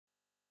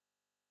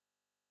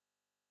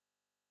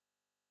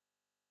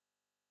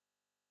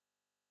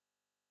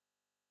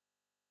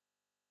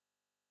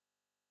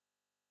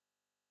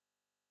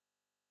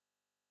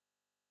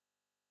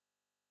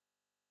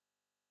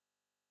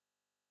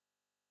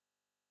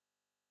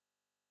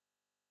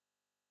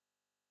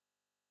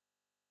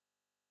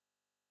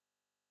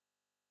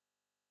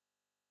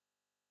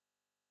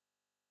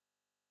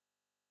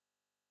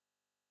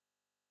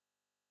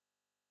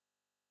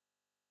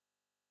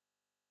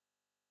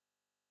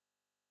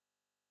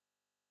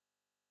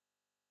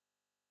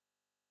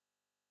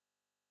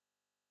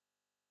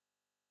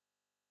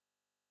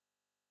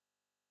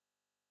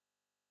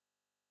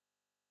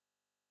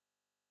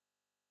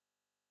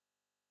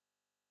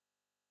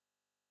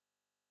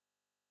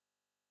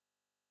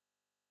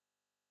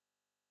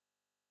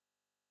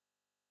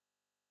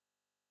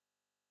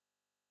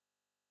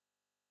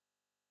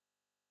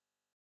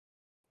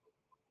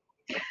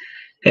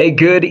Hey,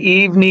 good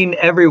evening,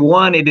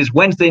 everyone. It is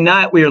Wednesday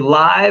night. We are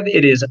live.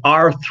 It is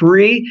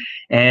R3,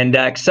 and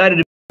excited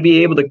to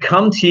be able to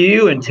come to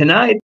you. And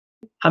tonight,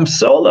 I'm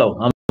solo.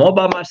 I'm all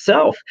by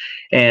myself,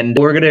 and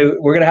we're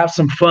gonna have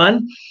some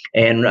fun.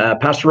 And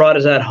Pastor Rod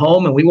is at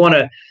home, and we want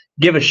to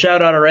give a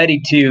shout out already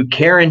to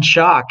Karen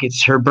Chalk.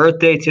 It's her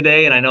birthday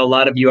today, and I know a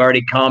lot of you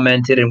already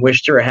commented and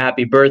wished her a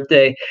happy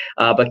birthday.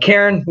 But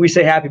Karen, we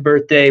say happy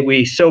birthday.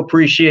 We so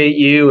appreciate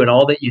you and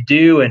all that you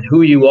do and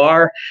who you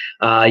are.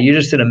 You're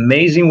just an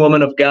amazing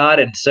woman of God,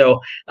 and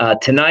so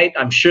tonight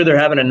I'm sure they're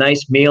having a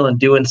nice meal and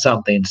doing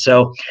something.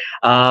 So.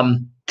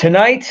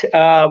 Tonight,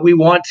 we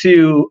want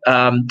to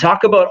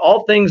talk about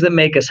all things that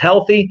make us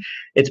healthy.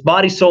 It's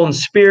body, soul, and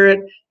spirit.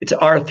 It's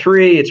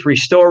R3. It's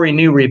restore,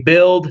 renew,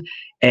 rebuild.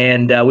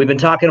 And we've been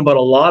talking about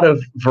a lot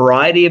of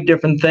variety of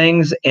different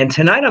things. And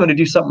tonight, I'm going to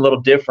do something a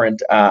little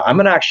different. I'm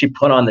going to actually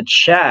put on the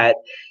chat,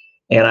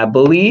 and I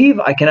believe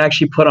I can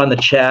actually put on the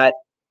chat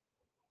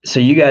so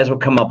you guys will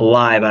come up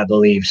live, I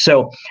believe.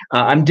 So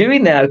I'm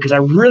doing that because I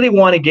really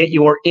want to get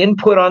your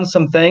input on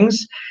some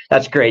things.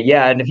 That's great.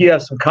 Yeah, and if you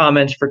have some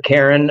comments for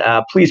Karen,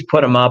 please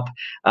put them up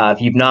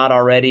if you've not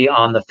already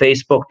on the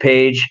Facebook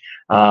page.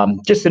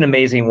 Just an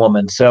amazing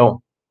woman.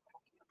 So,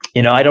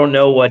 I don't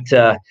know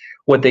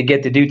what they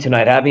get to do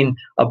tonight. Having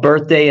a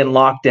birthday in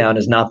lockdown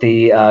is not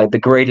the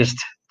greatest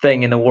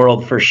thing in the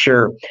world for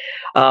sure.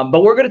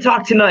 But we're going to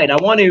talk tonight. I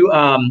want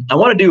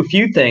to do a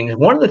few things.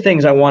 One of the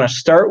things I want to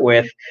start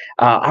with,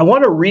 I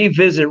want to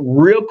revisit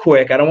real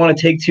quick. I don't want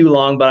to take too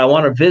long, but I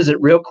want to visit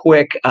real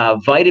quick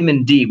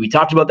vitamin D. We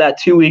talked about that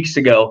 2 weeks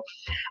ago.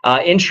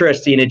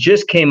 Interesting. It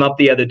just came up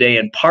the other day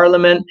in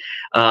Parliament.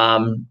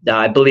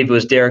 I believe it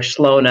was Derek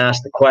Sloan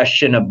asked the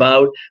question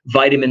about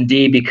vitamin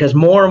D because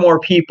more and more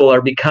people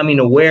are becoming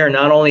aware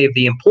not only of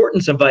the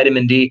importance of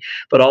vitamin D,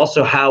 but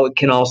also how it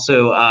can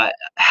also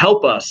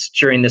help us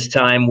during this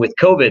time with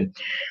COVID.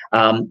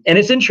 And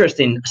it's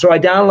interesting. So I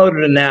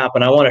downloaded an app,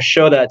 and I want to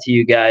show that to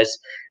you guys.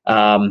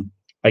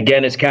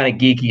 Again, it's kind of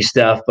geeky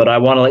stuff, but I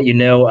want to let you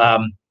know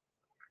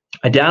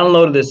I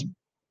downloaded this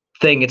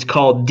thing. It's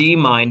called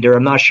D-Minder.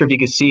 I'm not sure if you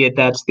can see it.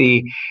 That's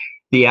the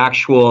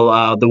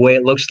actual the way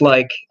it looks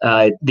like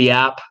the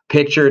app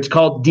picture. It's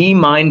called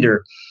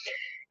D-Minder.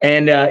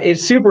 And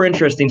it's super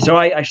interesting. So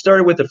I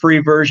started with the free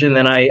version,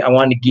 then I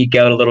wanted to geek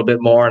out a little bit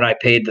more, and I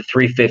paid the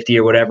 $3.50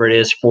 or whatever it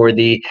is for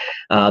the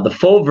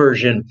full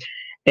version.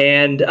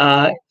 And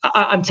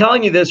I'm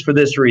telling you this for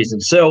this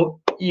reason. So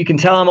you can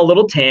tell I'm a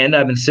little tanned.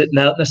 I've been sitting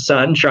out in the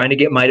sun trying to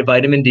get my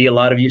vitamin D. A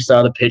lot of you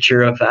saw the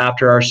picture of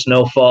after our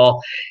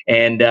snowfall,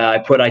 and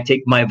I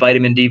take my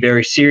vitamin D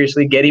very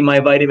seriously, getting my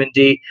vitamin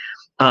D.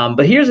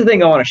 But here's the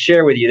thing I want to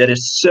share with you that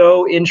is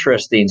so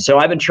interesting. So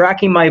I've been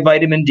tracking my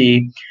vitamin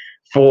D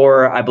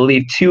for, I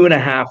believe,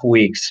 2.5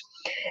 weeks.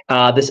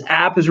 This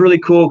app is really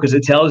cool because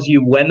it tells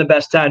you when the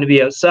best time to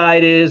be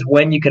outside is,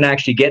 when you can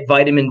actually get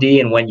vitamin D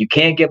and when you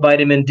can't get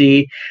vitamin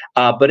D.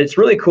 But it's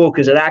really cool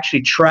because it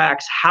actually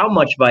tracks how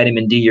much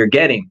vitamin D you're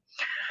getting.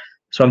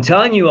 So I'm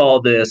telling you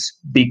all this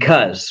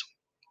because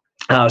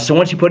so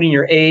once you put in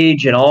your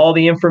age and all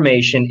the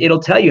information, it'll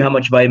tell you how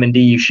much vitamin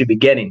D you should be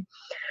getting.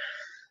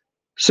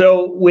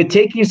 So with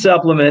taking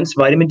supplements,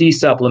 vitamin D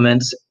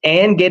supplements,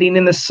 and getting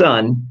in the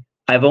sun,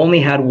 I've only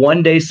had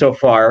 1 day so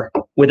far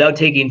without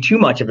taking too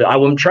much of it.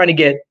 I'm trying to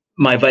get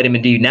my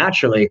vitamin D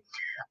naturally.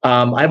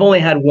 I've only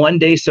had 1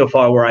 day so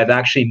far where I've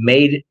actually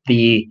made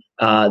the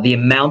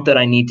amount that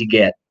I need to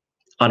get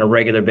on a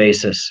regular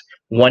basis.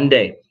 1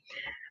 day.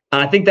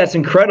 I think that's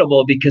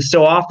incredible because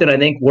so often I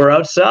think we're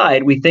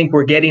outside, we think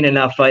we're getting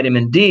enough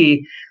vitamin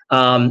D,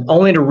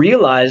 only to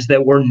realize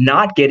that we're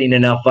not getting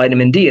enough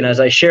vitamin D. And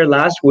as I shared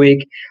last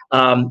week,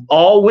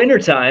 all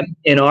wintertime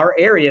in our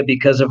area,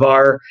 because of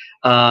our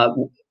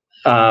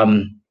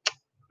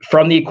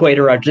from the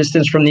equator, our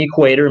distance from the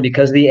equator, and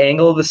because of the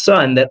angle of the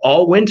sun, that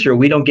all winter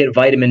we don't get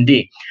vitamin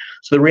D.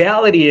 So the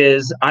reality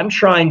is I'm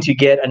trying to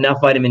get enough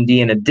vitamin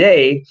D in a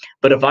day,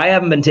 but if I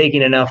haven't been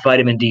taking enough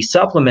vitamin D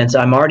supplements,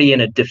 I'm already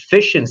in a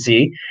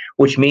deficiency,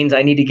 which means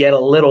I need to get a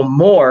little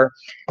more.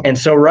 And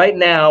so right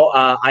now,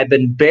 I've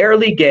been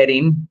barely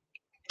getting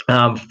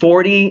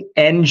 40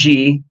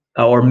 ng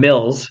or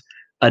mils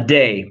a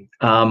day,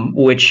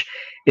 which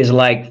is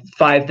like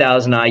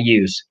 5,000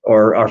 IUs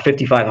or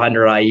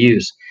 5,500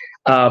 IUs.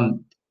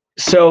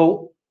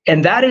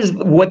 And that is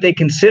what they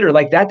consider.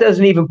 Like, that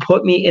doesn't even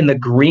put me in the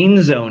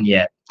green zone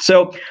yet.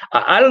 So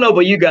I don't know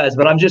about you guys,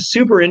 but I'm just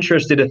super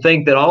interested to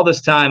think that all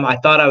this time I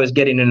thought I was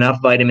getting enough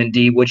vitamin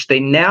D, which they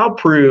now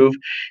prove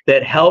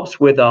that helps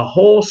with a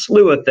whole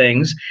slew of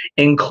things,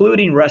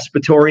 including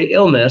respiratory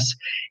illness.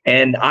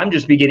 And I'm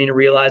just beginning to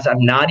realize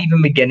I'm not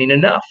even getting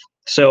enough.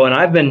 So, and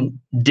I've been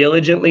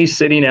diligently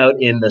sitting out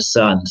in the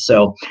sun.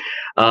 So,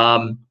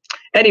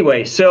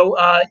 anyway, so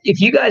if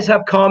you guys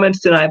have comments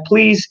tonight,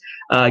 please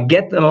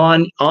get them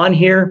on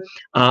here.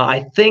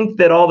 I think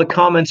that all the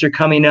comments are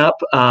coming up.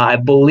 I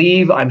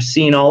believe I'm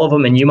seeing all of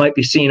them, and you might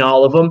be seeing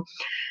all of them.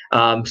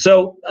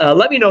 So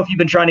let me know if you've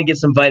been trying to get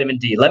some vitamin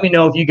D. Let me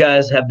know if you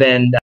guys have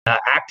been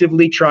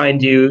actively trying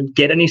to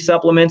get any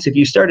supplements. If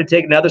you started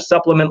taking another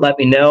supplement, let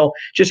me know.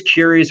 Just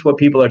curious what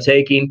people are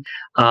taking.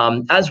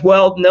 As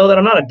well, know that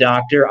I'm not a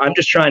doctor. I'm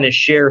just trying to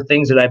share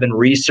things that I've been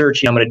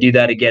researching. I'm going to do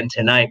that again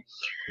tonight.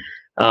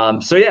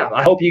 So yeah,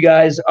 I hope you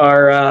guys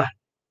are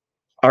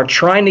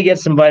trying to get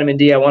some vitamin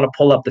D. I want to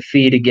pull up the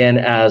feed again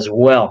as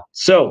well.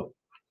 So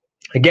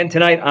again,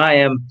 tonight I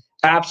am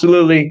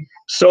absolutely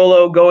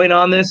solo going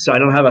on this, so I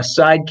don't have a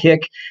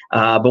sidekick,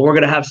 but we're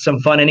going to have some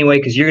fun anyway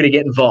because you're going to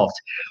get involved.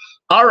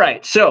 All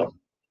right, so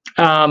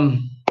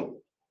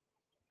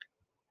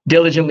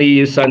diligently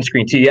use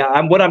sunscreen too.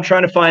 Yeah, what I'm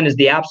trying to find is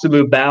the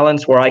absolute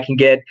balance where I can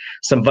get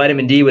some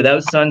vitamin D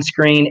without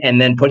sunscreen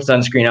and then put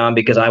sunscreen on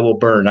because I will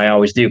burn. I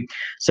always do.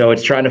 So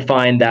it's trying to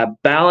find that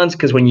balance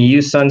because when you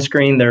use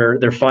sunscreen,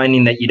 they're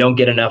finding that you don't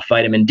get enough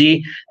vitamin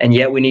D, and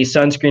yet we need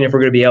sunscreen if we're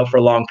going to be out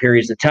for long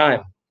periods of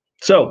time.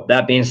 So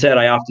that being said,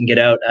 I often get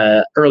out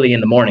early in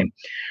the morning.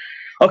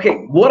 Okay,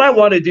 what I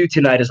want to do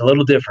tonight is a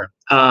little different.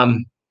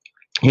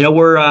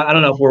 We're I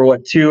don't know if we're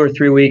 2 or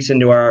 3 weeks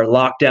into our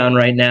lockdown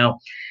right now,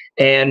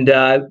 and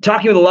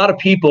talking with a lot of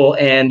people,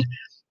 and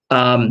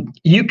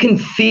you can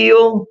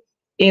feel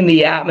in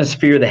the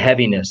atmosphere the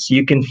heaviness.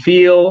 You can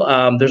feel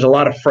there's a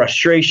lot of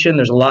frustration,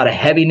 there's a lot of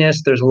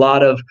heaviness, there's a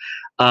lot of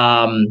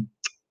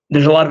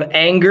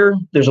anger,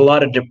 there's a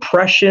lot of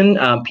depression.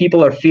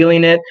 People are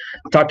feeling it.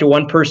 I talked to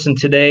one person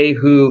today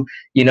who,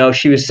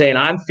 she was saying,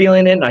 I'm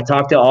feeling it. And I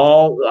talked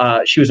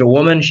to she was a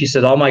woman. She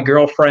said, all my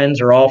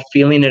girlfriends are all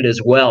feeling it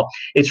as well.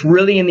 It's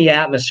really in the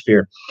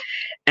atmosphere.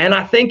 And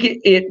I think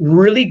it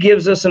really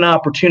gives us an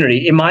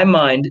opportunity. In my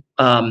mind,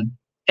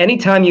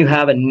 anytime you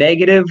have a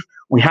negative,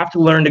 we have to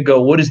learn to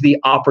go, what is the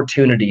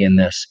opportunity in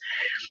this?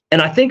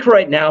 And I think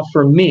right now,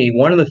 for me,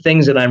 one of the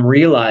things that I'm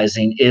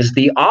realizing is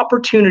the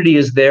opportunity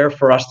is there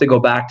for us to go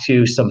back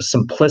to some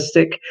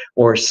simplistic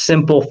or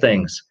simple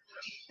things.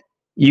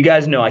 You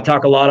guys know I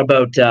talk a lot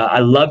about, I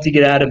love to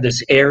get out of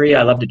this area.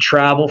 I love to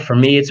travel. For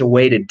me, it's a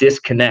way to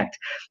disconnect.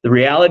 The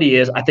reality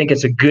is, I think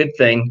it's a good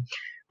thing.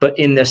 But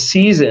in this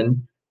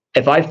season,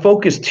 if I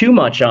focus too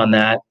much on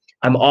that,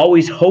 I'm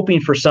always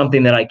hoping for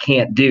something that I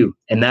can't do.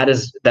 And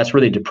that's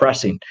really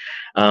depressing.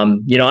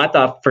 I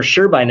thought for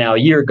sure by now, a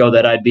year ago,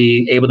 that I'd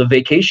be able to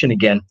vacation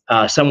again,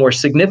 somewhere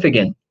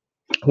significant.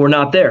 We're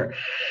not there.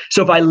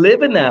 So if I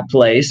live in that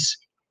place,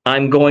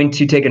 I'm going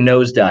to take a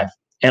nosedive.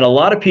 And a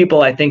lot of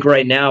people, I think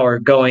right now are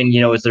going,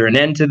 is there an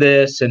end to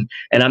this? And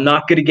I'm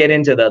not going to get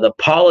into the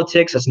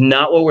politics. That's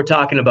not what we're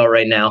talking about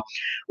right now.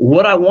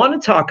 What I want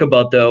to talk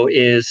about, though,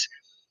 is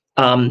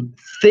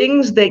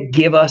things that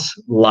give us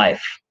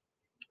life.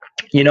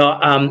 What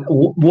I'm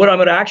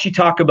going to actually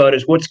talk about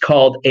is what's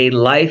called a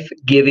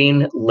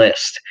life-giving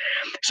list.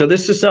 So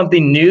this is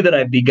something new that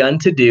I've begun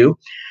to do.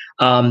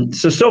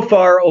 So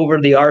far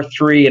over the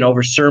R3 and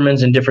over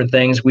sermons and different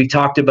things, we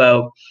talked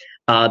about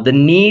the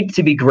need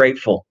to be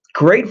grateful.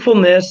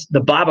 Gratefulness,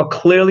 the Bible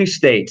clearly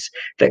states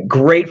that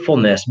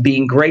gratefulness,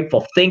 being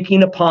grateful,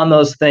 thinking upon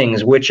those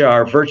things which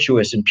are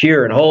virtuous and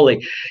pure and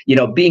holy,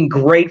 being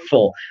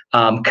grateful,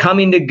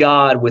 coming to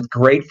God with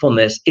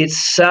gratefulness, it's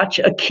such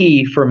a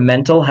key for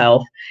mental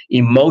health,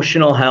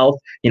 emotional health,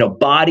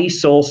 body,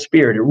 soul,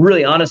 spirit. It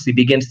really honestly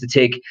begins to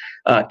take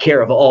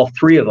care of all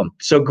three of them.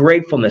 So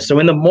gratefulness. So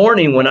in the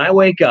morning when I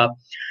wake up,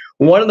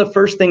 one of the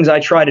first things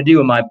I try to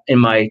do in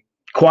my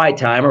quiet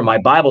time or my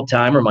Bible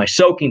time or my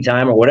soaking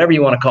time or whatever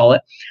you want to call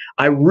it,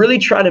 I really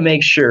try to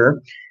make sure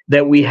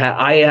that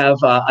I have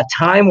a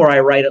time where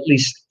I write at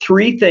least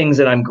 3 things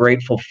that I'm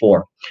grateful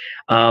for.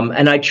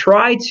 And I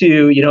try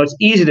to, it's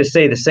easy to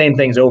say the same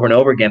things over and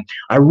over again.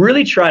 I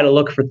really try to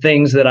look for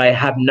things that I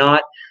have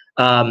not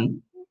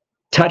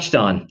touched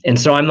on. And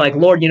so I'm like,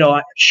 Lord,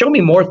 show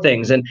me more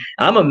things. And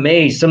I'm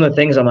amazed some of the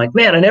things I'm like,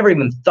 man, I never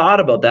even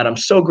thought about that. I'm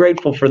so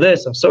grateful for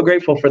this. I'm so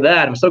grateful for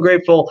that. I'm so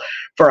grateful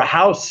for a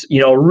house,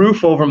 a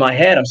roof over my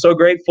head. I'm so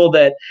grateful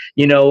that,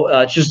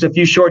 just a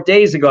few short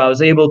days ago, I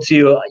was able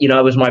to,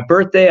 it was my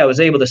birthday. I was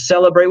able to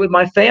celebrate with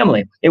my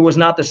family. It was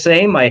not the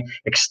same. My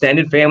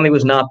extended family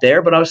was not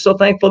there, but I was so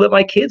thankful that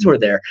my kids were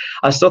there.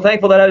 I was so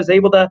thankful that I was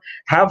able to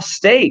have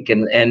steak.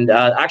 And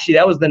actually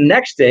that was the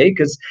next day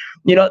because,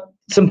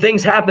 some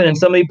things happened and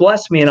somebody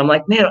blessed me and I'm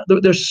like, man,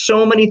 there's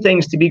so many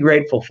things to be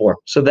grateful for.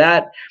 So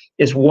that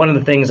is one of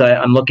the things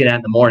I'm looking at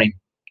in the morning.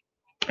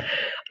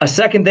 A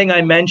second thing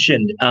I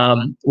mentioned,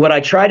 what I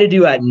try to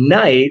do at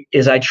night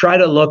is I try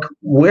to look,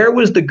 where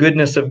was the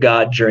goodness of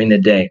God during the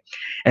day?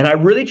 And I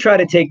really try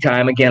to take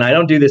time. Again, I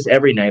don't do this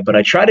every night, but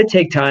I try to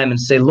take time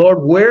and say,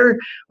 Lord, where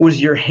was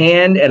your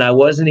hand and I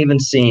wasn't even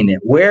seeing it?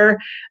 Where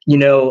did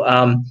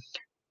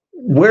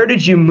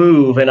you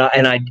move and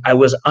I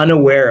was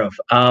unaware of?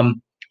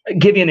 I'll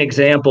give you an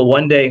example.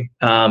 One day,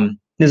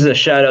 this is a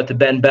shout out to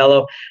Ben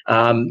Bello.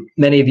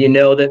 Many of you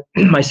know that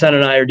my son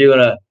and I are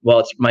doing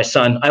it's my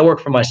son. I work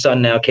for my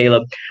son now,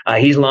 Caleb.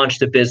 He's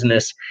launched a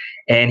business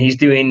and he's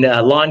doing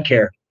lawn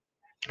care.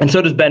 And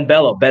so does Ben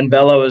Bello. Ben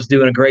Bello is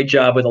doing a great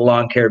job with a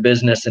lawn care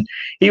business. And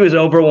he was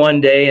over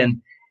one day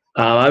and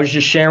I was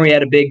just sharing we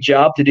had a big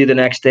job to do the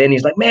next day. And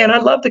he's like, man,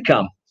 I'd love to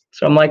come.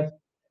 So I'm like,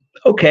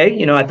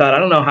 okay, I thought, I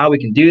don't know how we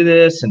can do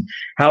this and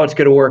how it's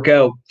going to work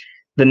out.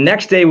 The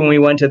next day when we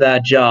went to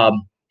that job,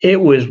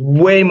 it was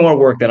way more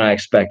work than I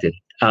expected.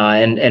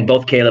 And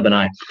both Caleb and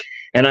I.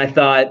 And I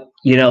thought,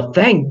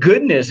 thank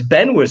goodness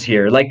Ben was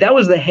here. Like, that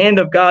was the hand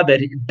of God,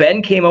 that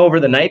Ben came over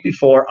the night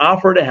before,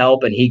 offered to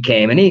help, and he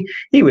came. And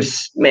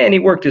he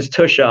worked his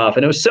tush off.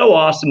 And it was so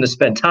awesome to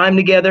spend time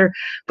together.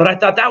 But I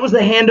thought that was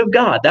the hand of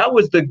God. That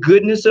was the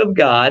goodness of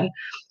God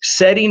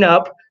setting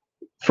up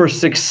for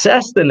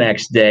success the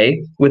next day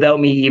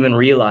without me even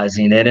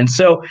realizing it. And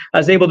so I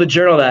was able to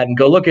journal that and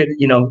go look at,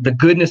 the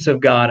goodness of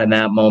God in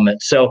that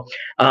moment. So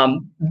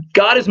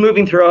God is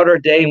moving throughout our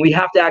day, and we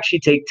have to actually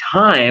take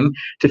time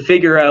to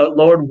figure out,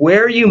 Lord,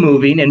 where are you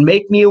moving, and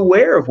make me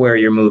aware of where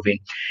you're moving.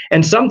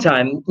 And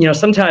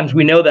sometimes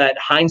we know that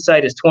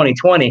hindsight is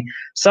 20/20.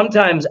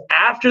 Sometimes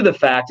after the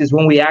fact is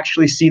when we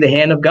actually see the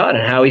hand of God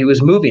and how he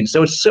was moving.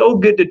 So it's so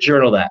good to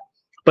journal that.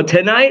 But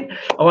tonight,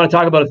 I want to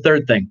talk about a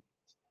third thing.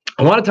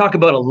 I want to talk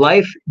about a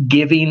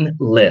life-giving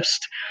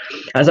list.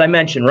 As I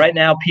mentioned, right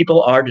now,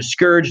 people are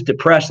discouraged,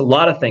 depressed, a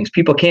lot of things.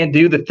 People can't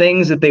do the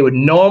things that they would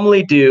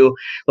normally do.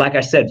 Like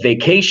I said,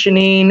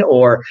 vacationing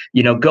or,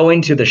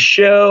 going to the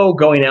show,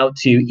 going out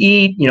to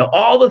eat,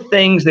 all the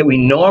things that we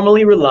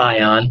normally rely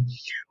on.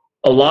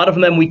 A lot of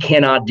them we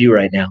cannot do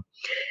right now.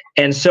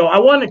 And so I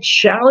want to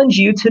challenge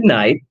you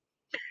tonight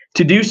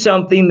to do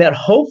something that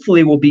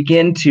hopefully will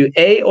begin to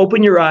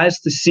open your eyes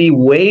to see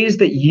ways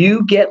that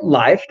you get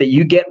life, that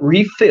you get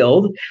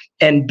refilled,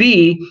 and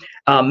B,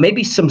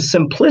 maybe some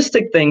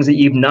simplistic things that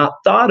you've not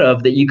thought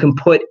of that you can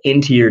put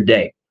into your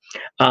day.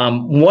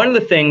 One of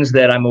the things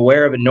that I'm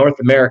aware of in North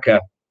America,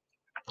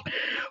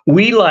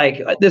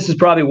 this is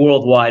probably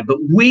worldwide, but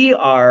we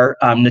are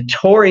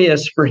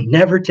notorious for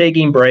never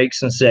taking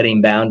breaks and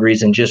setting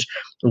boundaries and just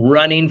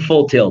running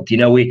full tilt.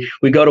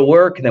 We go to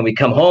work, and then we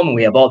come home, and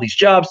we have all these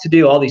jobs to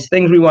do, all these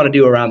things we want to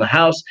do around the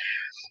house.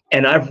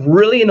 And I've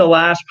really, in the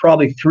last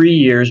probably 3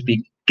 years,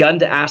 begun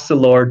to ask the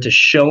Lord to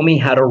show me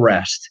how to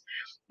rest.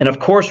 And of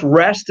course,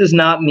 rest does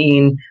not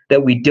mean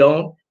that we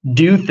don't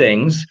do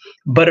things,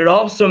 but it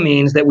also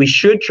means that we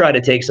should try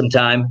to take some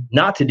time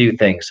not to do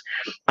things.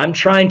 I'm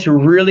trying to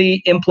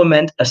really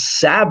implement a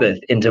Sabbath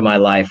into my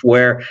life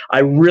where I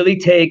really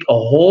take a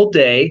whole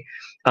day.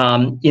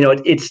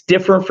 It's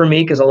different for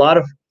me because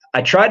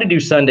I try to do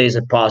Sundays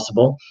if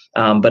possible,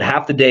 but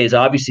half the day is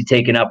obviously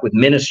taken up with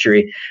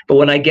ministry. But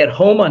when I get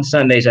home on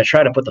Sundays, I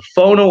try to put the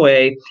phone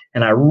away,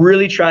 and I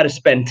really try to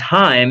spend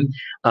time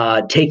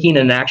taking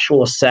an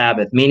actual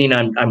Sabbath, meaning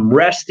I'm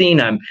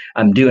resting,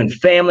 I'm doing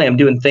family, I'm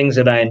doing things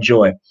that I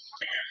enjoy.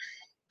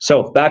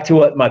 So back to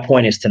what my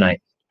point is tonight.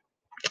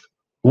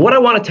 What I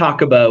want to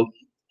talk about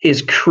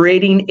is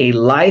creating a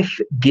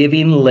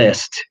life-giving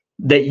list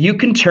that you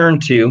can turn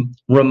to,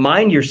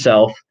 remind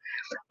yourself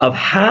of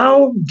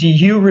how do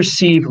you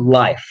receive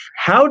life?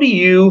 How do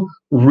you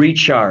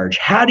recharge?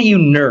 How do you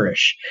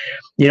nourish?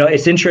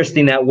 It's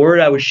interesting, that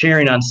word I was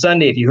sharing on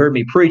Sunday, if you heard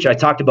me preach, I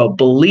talked about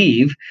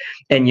believe,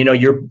 and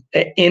you're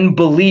in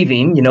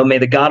believing, may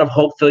the God of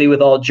hope fill you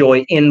with all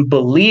joy in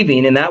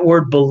believing. And that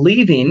word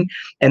believing,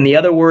 and the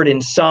other word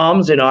in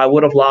Psalms, I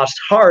would have lost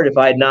heart if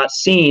I had not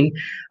seen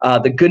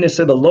the goodness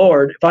of the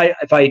Lord.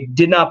 If I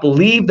did not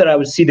believe that I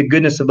would see the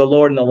goodness of the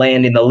Lord in the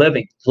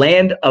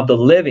land of the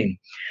living.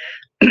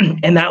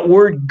 And that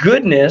word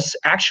goodness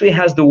actually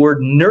has the word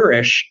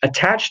nourish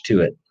attached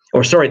to it.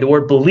 Or sorry, the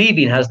word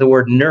believing has the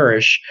word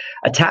nourish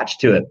attached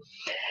to it.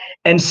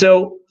 And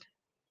so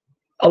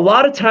a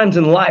lot of times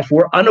in life,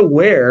 we're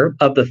unaware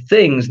of the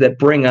things that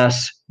bring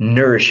us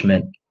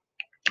nourishment.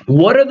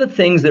 What are the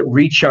things that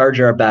recharge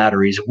our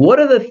batteries? What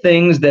are the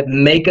things that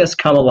make us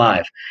come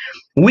alive?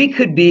 We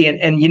could be,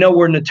 and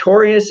we're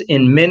notorious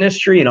in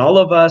ministry, and all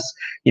of us,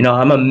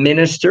 I'm a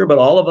minister, but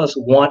all of us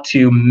want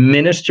to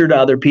minister to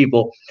other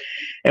people.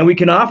 And we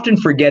can often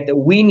forget that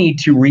we need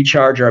to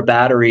recharge our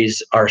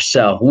batteries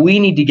ourselves. We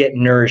need to get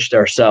nourished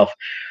ourselves.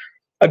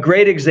 A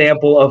great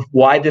example of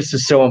why this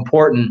is so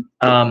important,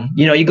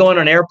 you go on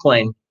an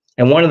airplane,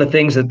 and one of the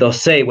things that they'll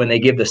say when they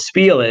give the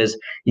spiel is,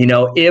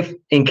 if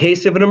in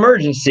case of an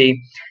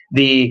emergency,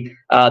 the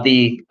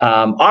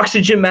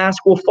oxygen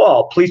mask will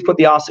fall, please put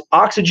the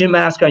oxygen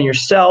mask on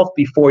yourself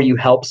before you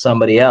help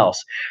somebody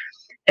else.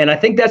 And I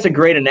think that's a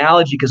great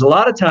analogy, because a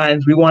lot of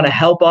times we want to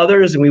help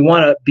others and we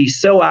want to be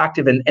so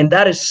active, and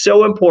that is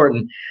so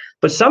important.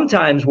 But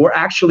sometimes we're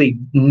actually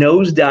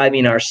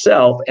nosediving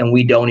ourselves and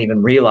we don't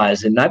even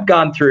realize it. And I've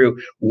gone through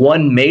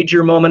one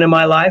major moment in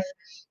my life,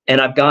 and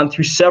I've gone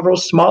through several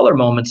smaller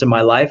moments in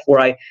my life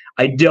where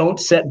I don't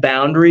set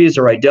boundaries,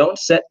 or I don't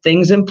set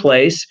things in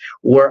place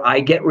where I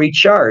get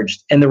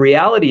recharged. And the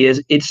reality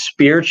is, it's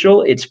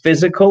spiritual, it's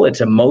physical,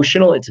 it's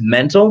emotional, it's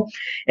mental.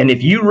 And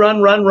if you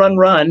run,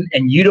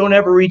 and you don't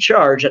ever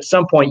recharge, at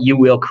some point you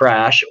will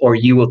crash, or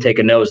you will take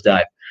a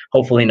nosedive.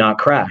 Hopefully not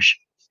crash.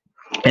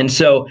 And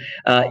so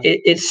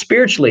it's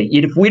spiritually,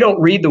 if we don't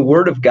read the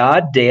Word of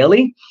God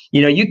daily,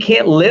 you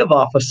can't live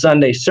off a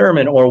Sunday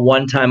sermon or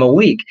one time a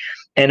week.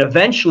 And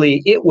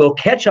eventually it will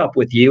catch up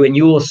with you, and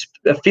you will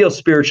feel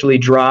spiritually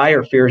dry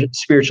or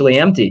spiritually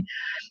empty.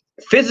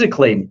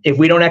 Physically, if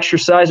we don't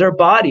exercise our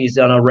bodies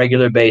on a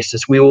regular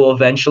basis, we will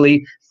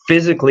eventually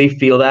physically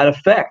feel that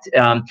effect.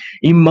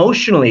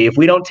 Emotionally, if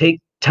we don't take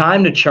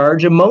time to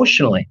charge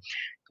emotionally,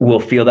 we'll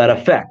feel that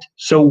effect.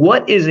 So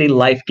what is a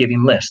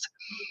life-giving list?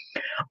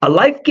 A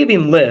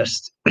life-giving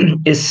list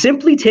is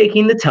simply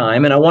taking the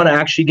time, and I want to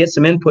actually get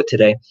some input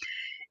today.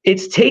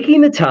 It's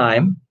taking the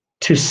time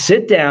to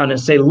sit down and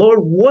say, Lord,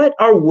 what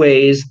are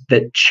ways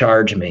that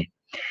charge me?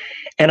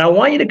 And I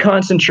want you to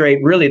concentrate,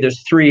 really,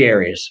 there's three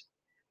areas.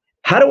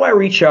 How do I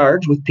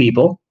recharge with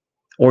people?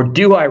 Or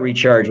do I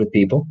recharge with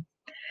people?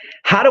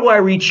 How do I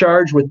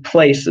recharge with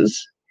places?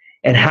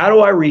 And how do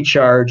I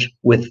recharge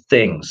with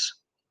things?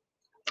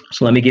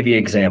 So let me give you an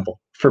example.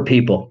 For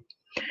people,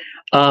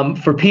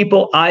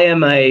 I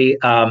am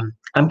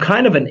I'm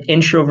kind of an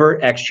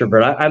introvert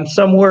extrovert. I'm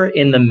somewhere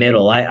in the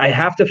middle. I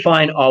have to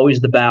find always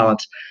the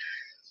balance,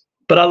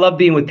 but I love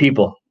being with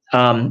people.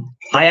 I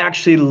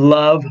actually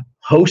love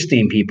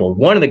hosting people.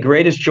 One of the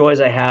greatest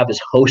joys I have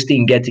is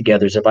hosting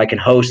get-togethers. If I can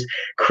host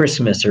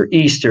Christmas or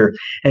Easter.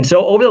 And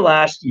so over the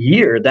last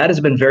year, that has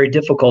been very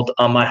difficult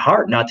on my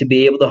heart, not to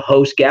be able to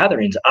host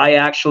gatherings. I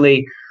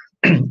actually,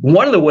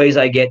 one of the ways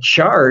I get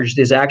charged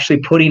is actually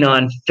putting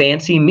on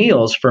fancy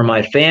meals for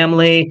my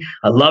family.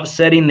 I love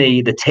setting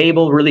the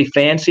table really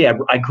fancy.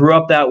 I grew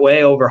up that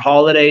way over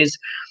holidays.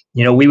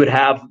 You know, we would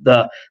have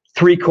the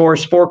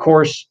 3-course,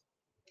 4-course,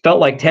 felt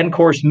like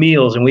 10-course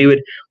meals, and we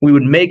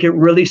would make it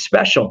really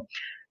special.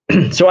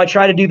 So I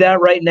try to do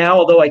that right now,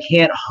 although I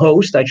can't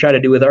host. I try to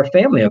do with our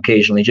family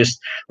occasionally. Just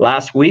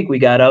last week, we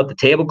got out the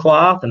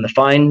tablecloth and the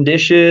fine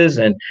dishes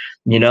and,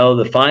 you know,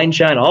 the fine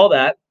china, all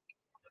that.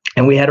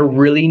 And we had a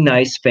really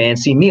nice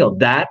fancy meal.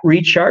 That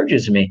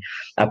recharges me.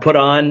 I put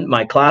on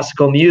my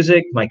classical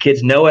music. My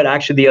kids know it.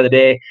 Actually, the other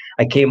day,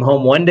 I came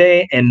home one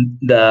day and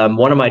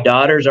one of my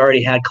daughters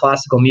already had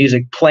classical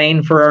music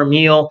playing for our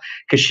meal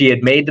because she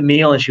had made the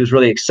meal and she was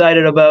really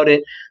excited about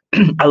it.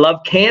 I love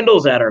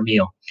candles at our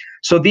meal.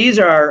 So these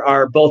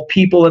are both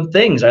people and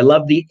things. I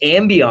love the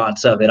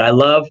ambiance of it. I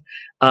love,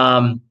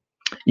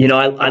 you know,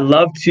 I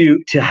love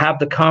to have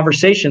the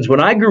conversations. When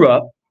I grew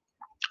up,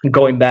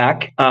 going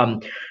back,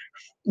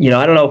 you know,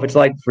 I don't know if it's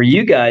like for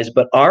you guys,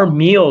 but our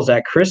meals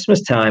at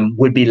Christmas time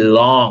would be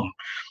long.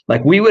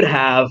 Like we would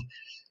have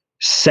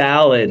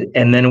salad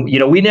and then, you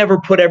know, we never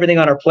put everything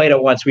on our plate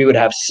at once. We would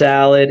have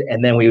salad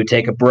and then we would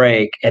take a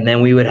break and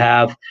then we would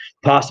have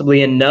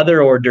possibly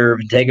another hors d'oeuvre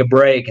and take a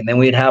break. And then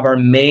we'd have our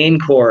main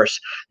course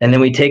and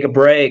then we'd take a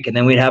break and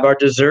then we'd have our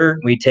dessert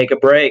and we'd take a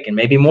break and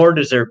maybe more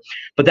dessert.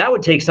 But that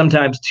would take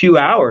sometimes 2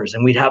 hours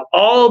and we'd have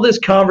all this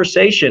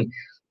conversation.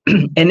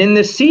 And in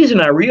this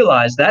season, I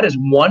realized that is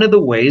one of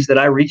the ways that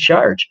I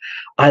recharge.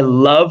 I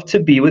love to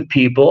be with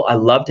people. I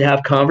love to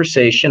have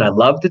conversation. I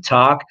love to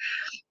talk,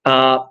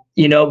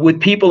 you know, with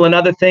people.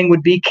 Another thing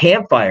would be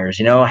campfires.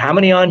 You know, how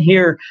many on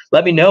here,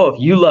 let me know if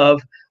you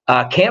love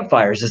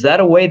campfires. Is that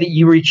a way that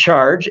you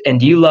recharge? And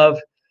do you love,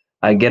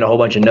 I get a whole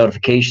bunch of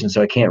notifications,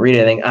 so I can't read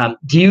anything.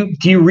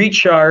 Do you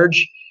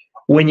recharge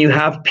when you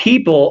have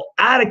people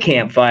at a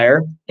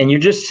campfire and you're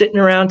just sitting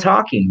around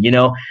talking, you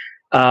know?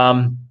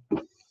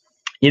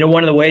 You know,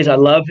 one of the ways I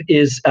love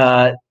is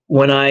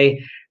when I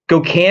go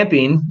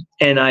camping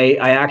and I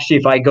actually,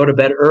 if I go to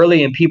bed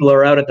early and people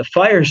are out at the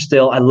fire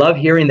still, I love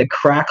hearing the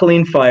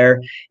crackling fire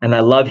and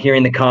I love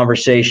hearing the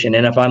conversation.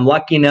 And if I'm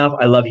lucky enough,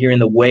 I love hearing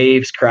the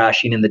waves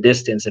crashing in the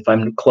distance if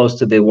I'm close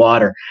to the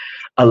water.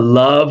 I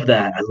love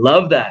that. I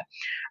love that.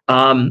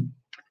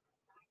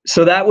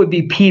 So that would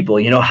be people.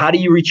 You know, how do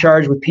you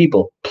recharge with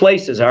people?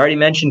 Places. I already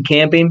mentioned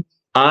camping.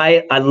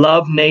 I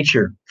love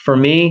nature. For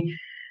me,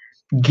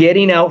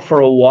 getting out for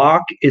a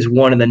walk is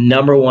one of the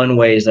 #1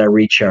 ways I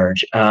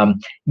recharge.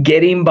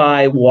 Getting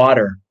by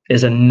water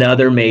is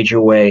another major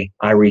way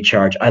I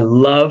recharge. I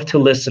love to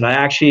listen.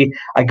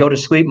 I go to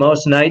sleep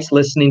most nights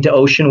listening to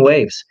ocean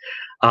waves.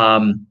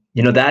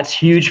 You know, that's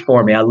huge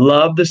for me. I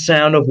love the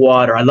sound of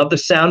water. I love the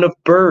sound of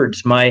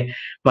birds. My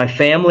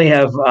family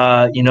have,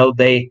 you know,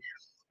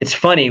 it's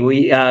funny.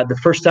 The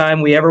first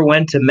time we ever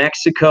went to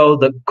Mexico,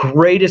 the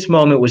greatest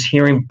moment was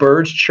hearing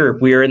birds chirp.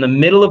 We were in the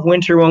middle of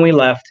winter when we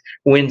left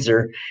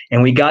Windsor,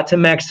 and we got to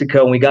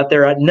Mexico, and we got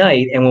there at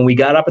night, and when we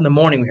got up in the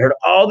morning, we heard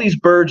all these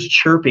birds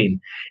chirping.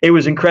 It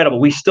was incredible.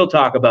 We still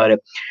talk about it.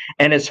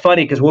 And it's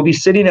funny because we'll be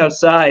sitting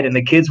outside, and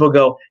the kids will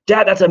go,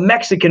 "Dad, that's a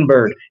Mexican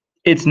bird."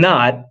 It's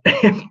not,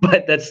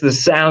 but that's the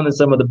sound that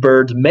some of the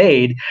birds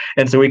made,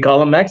 and so we call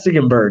them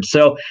Mexican birds.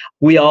 So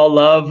we all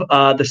love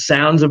the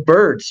sounds of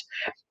birds.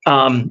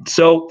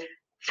 So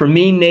for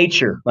me,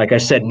 nature, like I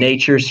said,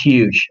 nature's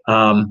huge.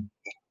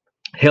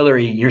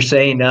 Hillary, you're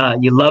saying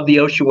you love the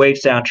Ocean Wave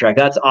soundtrack.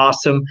 That's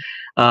awesome.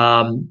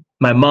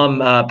 My mom,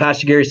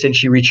 Pastor Gary, said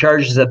she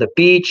recharges at the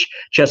beach,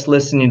 just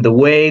listening to the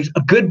waves.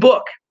 A good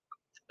book.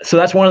 So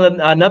that's one of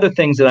the another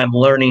things that I'm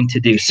learning to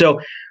do. So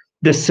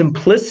the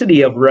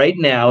simplicity of right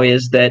now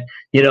is that,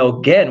 you know,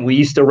 again, we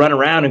used to run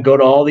around and go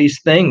to all these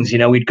things. You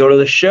know, we'd go to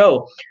the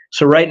show.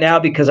 So right now,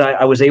 because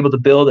I was able to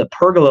build a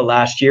pergola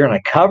last year and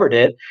I covered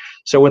it.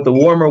 So with the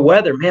warmer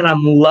weather, man,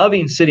 I'm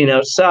loving sitting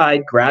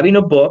outside, grabbing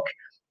a book,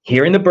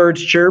 hearing the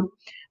birds chirp,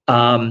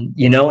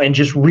 and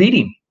just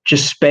reading,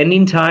 just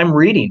spending time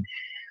reading.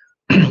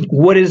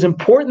 What is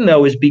important,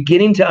 though, is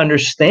beginning to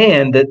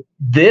understand that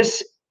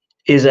this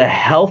is a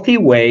healthy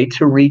way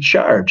to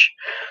recharge.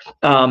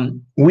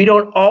 We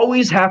don't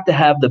always have to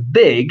have the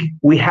big.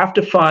 We have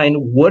to find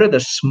what are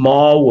the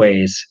small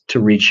ways to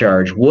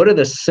recharge. What are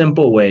the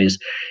simple ways?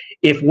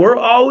 If we're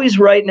always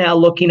right now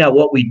looking at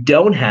what we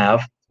don't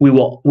have, we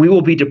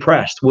will be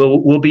depressed.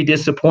 We'll be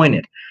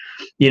disappointed.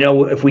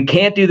 If we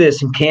can't do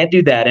this and can't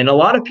do that, and a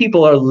lot of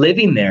people are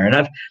living there.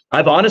 And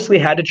I've honestly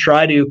had to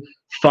try to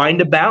find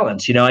a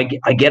balance.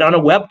 I get on a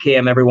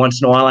webcam every once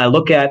in a while. I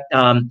look at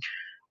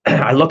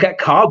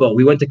Cabo.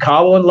 We went to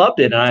Cabo and loved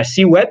it, and I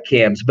see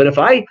webcams. But if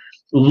I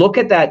look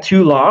at that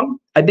too long,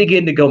 I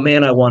begin to go,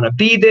 man, I want to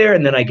be there,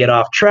 and then I get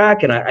off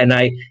track, and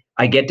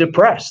I get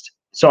depressed.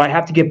 So I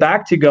have to get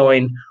back to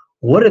going,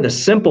 what are the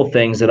simple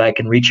things that I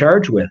can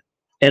recharge with?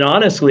 And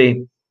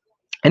honestly,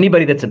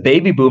 anybody that's a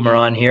baby boomer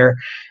on here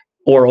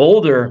or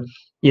older,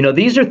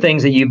 these are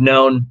things that you've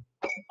known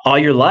all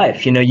your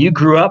life. You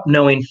grew up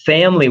knowing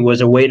family was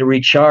a way to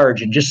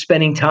recharge and just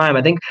spending time.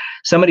 I think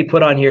somebody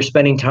put on here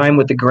spending time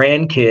with the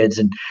grandkids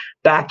and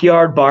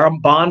backyard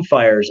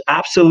bonfires.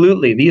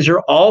 Absolutely. These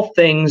are all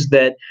things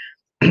that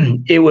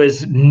it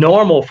was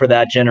normal for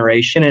that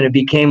generation, and it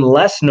became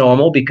less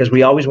normal because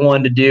we always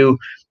wanted to do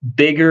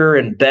bigger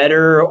and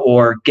better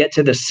or get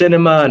to the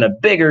cinema and a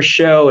bigger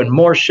show and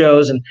more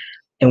shows.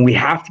 And we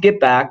have to get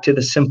back to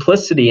the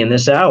simplicity in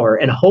this hour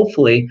and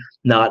hopefully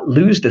not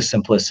lose the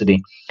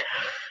simplicity.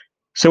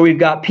 So we've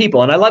got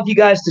people, and I love you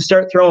guys to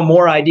start throwing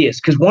more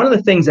ideas, because one of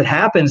the things that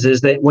happens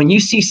is that when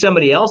you see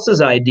somebody else's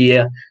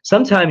idea,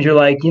 sometimes you're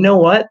like, you know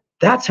what?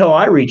 That's how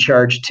I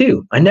recharge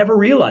too. I never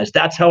realized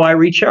that's how I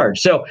recharge.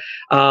 So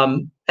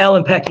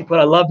Ellen Peck, you put,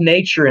 I love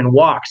nature and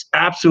walks.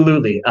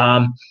 Absolutely.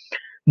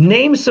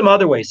 Name some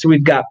other ways. So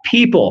we've got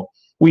people,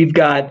 we've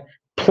got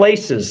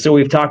places. So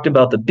we've talked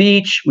about the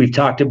beach. We've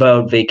talked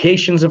about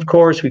vacations, of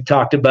course. We've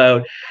talked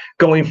about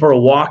going for a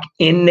walk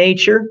in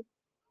nature.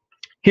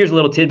 Here's a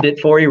little tidbit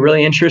for you,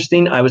 really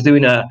interesting. I was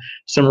doing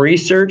some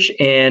research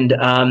and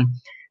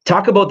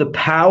talk about the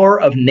power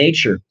of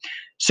nature.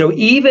 So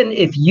even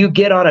if you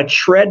get on a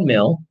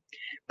treadmill,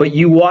 but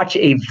you watch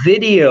a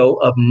video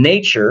of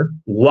nature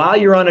while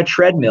you're on a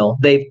treadmill,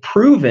 they've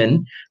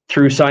proven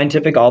through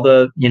scientific,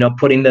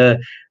 putting the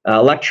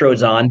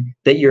electrodes on,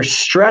 that your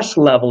stress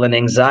level and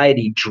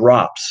anxiety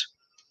drops.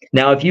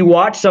 Now, if you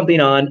watch something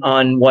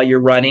on while you're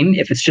running,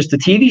 if it's just a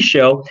TV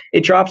show,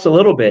 it drops a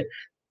little bit.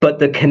 But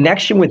the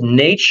connection with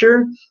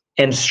nature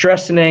and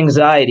stress and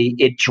anxiety,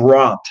 it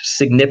dropped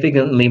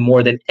significantly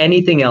more than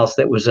anything else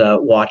that was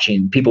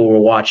people were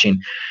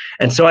watching.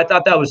 And so I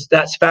thought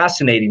that's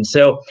fascinating.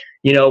 So,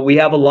 we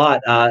have a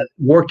lot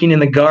working in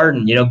the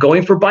garden,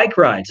 going for bike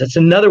rides. That's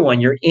another one.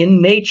 You're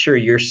in nature.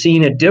 You're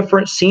seeing a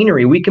different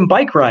scenery. We can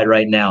bike ride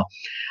right now.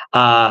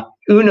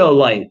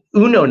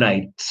 Uno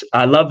nights.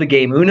 I love the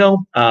game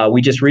Uno.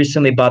 We just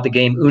recently bought the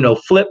game Uno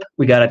Flip.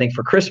 We got, I think,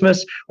 for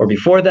Christmas or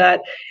before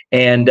that.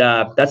 And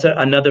that's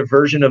another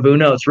version of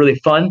Uno. It's really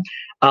fun.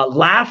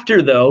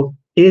 Laughter, though,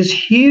 is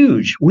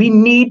huge. We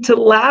need to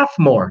laugh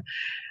more.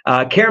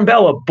 Karen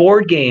Bella,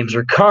 board games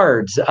or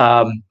cards.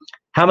 How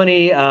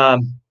many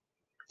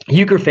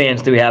euchre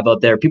fans do we have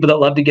out there? People that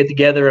love to get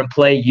together and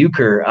play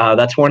euchre.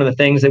 That's one of the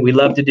things that we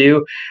love to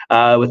do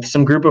with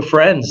some group of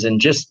friends and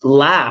just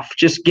laugh.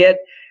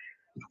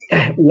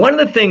 One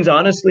of the things,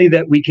 honestly,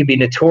 that we can be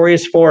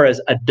notorious for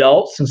as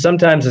adults and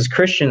sometimes as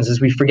Christians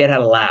is we forget how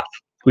to laugh.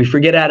 We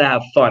forget how to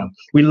have fun.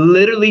 We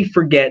literally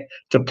forget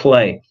to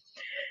play.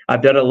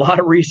 I've done a lot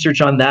of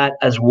research on that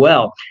as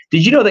well.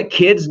 Did you know that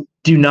kids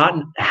do not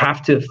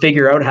have to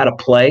figure out how to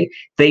play?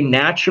 They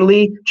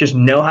naturally just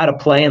know how to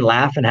play and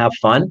laugh and have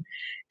fun.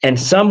 And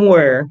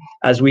somewhere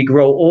as we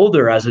grow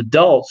older as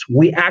adults,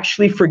 we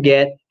actually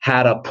forget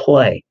how to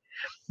play.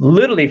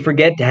 Literally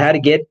forget how to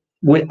get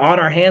on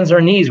our hands or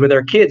knees with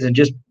our kids and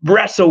just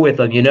wrestle with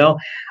them,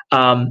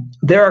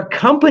 There are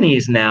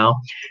companies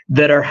now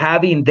that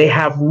they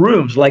have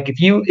rooms. Like if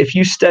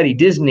you study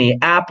Disney,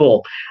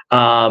 Apple,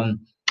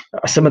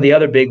 some of the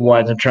other big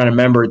ones, I'm trying to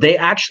remember, they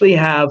actually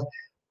have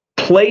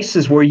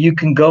places where you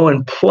can go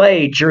and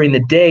play during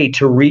the day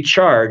to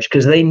recharge,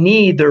 because they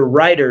need their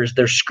writers,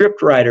 their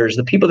script writers,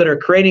 the people that are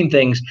creating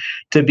things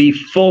to be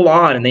full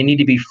on, and they need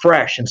to be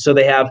fresh. And so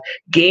they have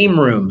game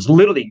rooms,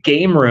 literally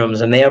game rooms,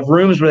 and they have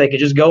rooms where they could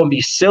just go and be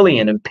silly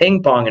and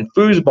ping pong and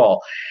foosball.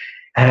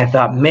 And I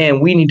thought, man,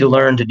 we need to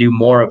learn to do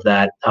more of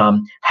that.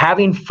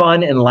 Having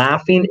fun and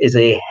laughing is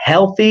a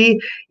healthy,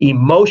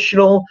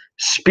 emotional,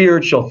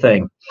 spiritual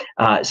thing.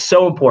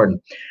 So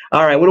important.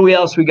 All right, what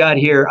else we got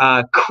here?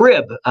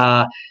 Crib.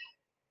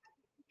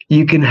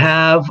 You can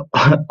have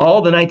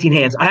all the 19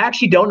 hands. I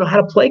actually don't know how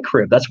to play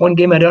crib. That's one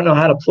game I don't know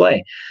how to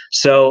play.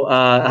 So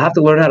I have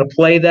to learn how to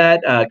play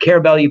that.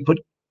 Carabelle, you put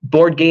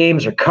board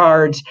games or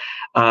cards.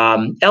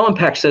 Ellen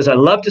Peck says, I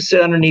love to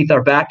sit underneath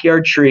our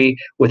backyard tree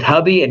with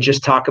hubby and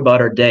just talk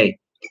about our day.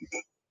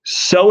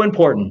 So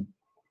important.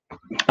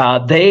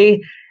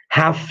 They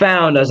have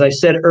found, as I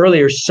said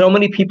earlier, so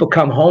many people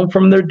come home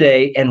from their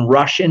day and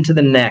rush into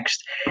the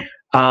next.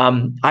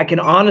 I can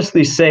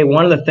honestly say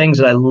one of the things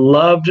that I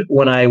loved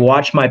when I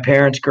watched my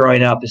parents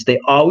growing up is they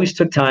always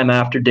took time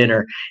after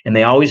dinner, and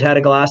they always had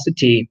a glass of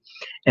tea,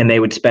 and they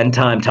would spend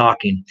time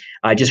talking.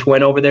 I just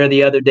went over there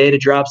the other day to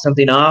drop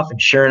something off,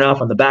 and sure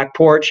enough, on the back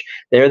porch,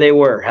 there they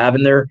were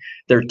having their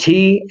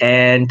tea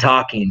and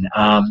talking.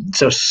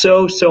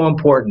 So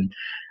important.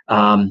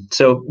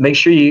 So make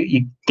sure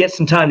you get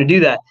some time to do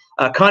that.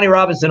 Connie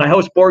Robinson, I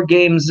host board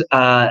games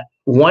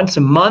once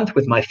a month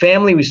with my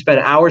family. We spend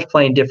hours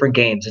playing different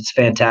games. It's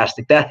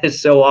fantastic. That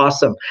is so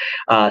awesome.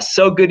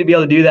 So good to be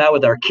able to do that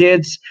with our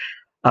kids.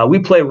 We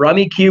play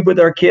Rummikub with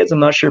our kids. I'm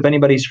not sure if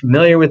anybody's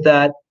familiar with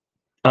that.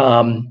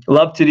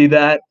 Love to do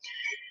that.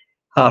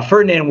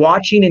 Ferdinand,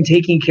 watching and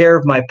taking care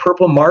of my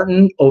purple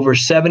martin, over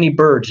 70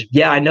 birds.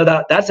 Yeah, I know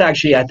that. That's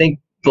actually, I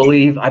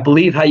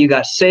believe how you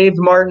got saved,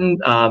 Martin.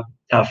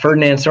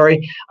 Ferdinand,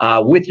 sorry,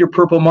 with your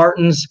purple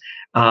martins.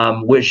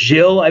 With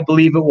Gilles, I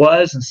believe it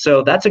was. And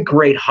so that's a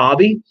great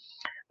hobby.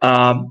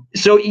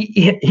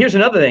 Here's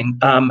another thing.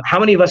 How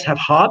many of us have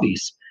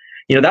hobbies?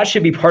 That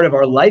should be part of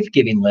our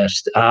life-giving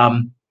list.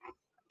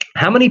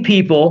 How many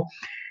people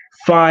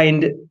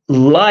find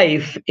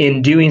life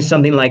in doing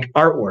something like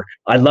artwork?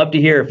 I'd love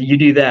to hear if you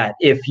do that.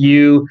 If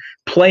you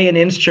play an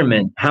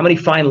instrument, how many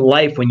find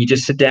life when you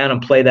just sit down and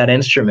play that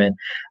instrument?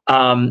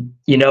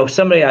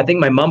 Somebody, I think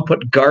my mom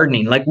put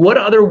gardening. Like, what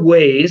other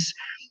ways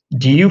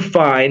do you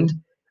find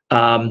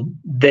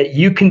that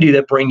you can do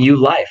that bring you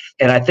life?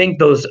 And I think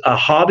those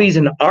hobbies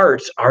and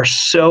arts are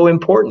so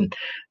important.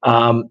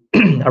 I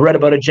read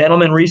about a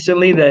gentleman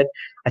recently that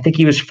I think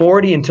he was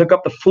 40 and took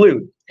up the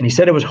flute, and he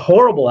said it was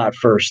horrible at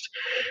first,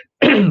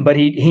 but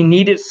he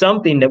needed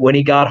something that when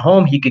he got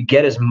home, he could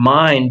get his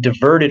mind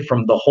diverted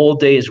from the whole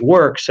day's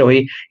work. So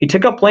he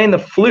took up playing the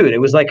flute.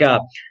 It was like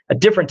a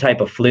different type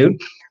of flute,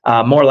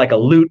 more like a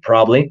lute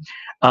probably.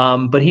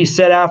 But he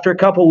said after a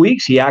couple of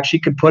weeks, he actually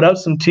could put out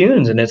some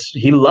tunes, and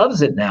he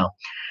loves it now.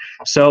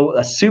 So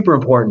that's super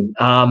important.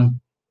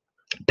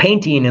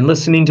 Painting and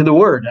listening to the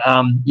word.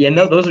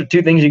 Those are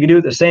two things you can do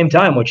at the same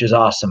time, which is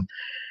awesome.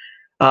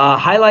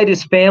 Highlight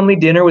is family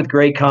dinner with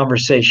great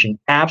conversation.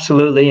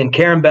 Absolutely. And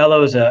Karen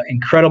Bello is an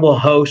incredible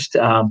host.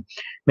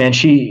 Man,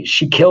 she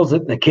kills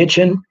it in the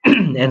kitchen.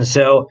 And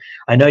so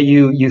I know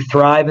you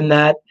thrive in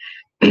that.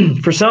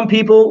 For some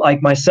people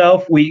like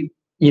myself, we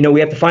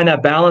have to find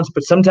that balance,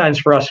 but sometimes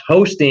for us,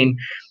 hosting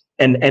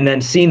and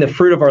then seeing the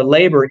fruit of our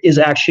labor is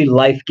actually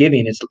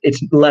life-giving.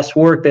 It's less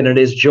work than it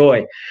is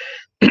joy.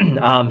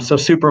 So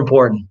super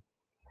important.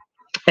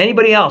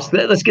 Anybody else?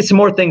 Let's get some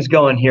more things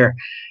going here.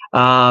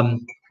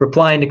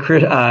 Replying to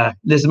Chris,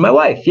 this is my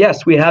wife.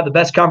 Yes, we have the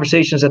best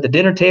conversations at the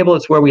dinner table.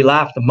 It's where we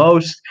laugh the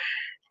most.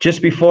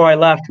 Just before I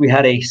left, we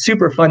had a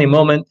super funny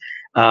moment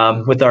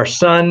with our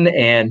son,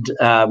 and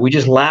we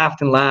just laughed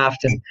and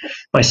laughed. And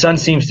my son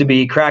seems to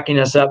be cracking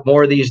us up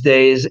more these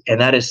days, and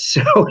that is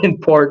so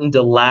important,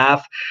 to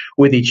laugh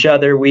with each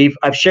other.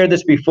 I've shared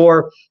this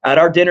before. At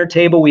our dinner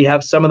table, we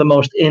have some of the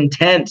most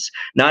intense,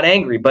 not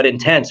angry, but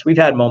intense. We've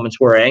had moments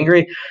where we're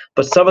angry,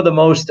 but some of the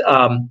most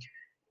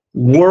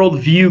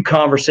worldview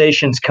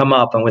conversations come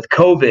up, and with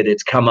COVID,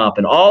 it's come up,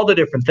 and all the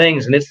different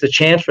things, and it's the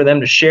chance for them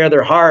to share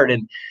their heart,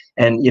 and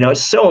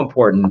it's so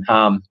important.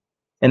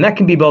 And that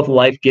can be both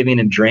life-giving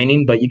and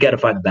draining, but you got to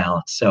find the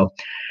balance. So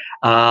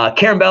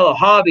Karen Bello,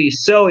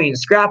 hobbies, sewing,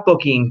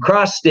 scrapbooking,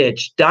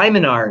 cross-stitch,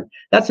 diamond art.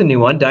 That's a new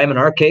one, diamond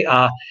art. Okay.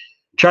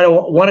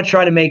 Want to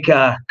try to make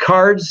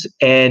cards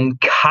and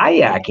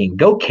kayaking.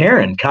 Go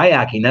Karen,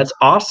 kayaking. That's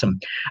awesome.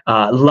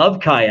 Love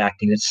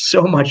kayaking. It's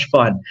so much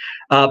fun.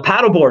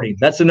 Paddleboarding.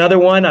 That's another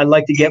one. I'd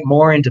like to get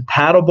more into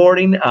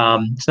paddleboarding.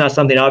 It's not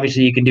something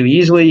obviously you can do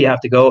easily. You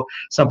have to go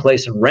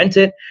someplace and rent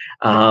it.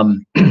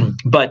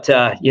 But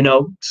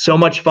so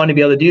much fun to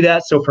be able to do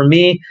that. So for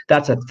me,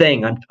 that's a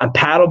thing. I'm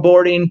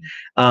paddleboarding,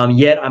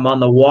 yet I'm on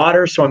the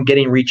water, so I'm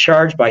getting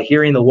recharged by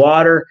hearing the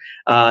water.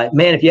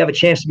 Man, if you have a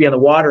chance to be on the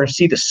water and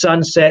see the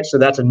sunset, so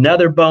that's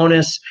another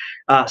bonus.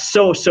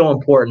 So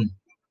important.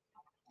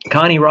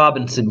 Connie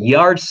Robinson,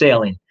 yard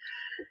sailing.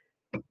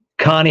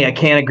 Connie, I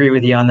can't agree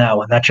with you on that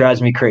one. That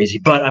drives me crazy.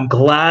 But I'm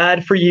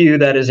glad for you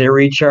that is a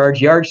recharge.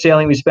 Yard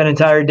sailing, we spend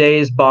entire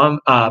days bombing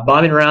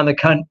around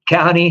the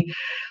county,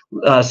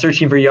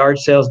 searching for yard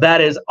sales.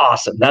 That is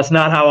awesome. That's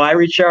not how I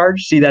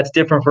recharge. See, that's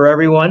different for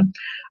everyone.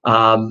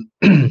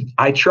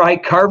 I try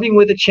carving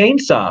with a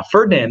chainsaw.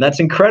 Ferdinand, that's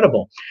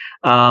incredible.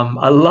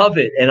 I love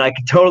it, and I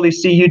can totally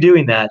see you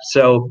doing that.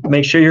 So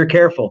make sure you're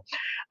careful.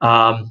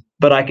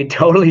 But I could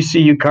totally see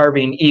you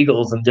carving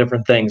eagles and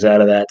different things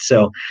out of that.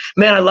 So,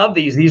 man, I love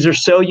these. These are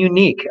so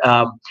unique.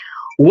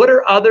 What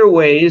are other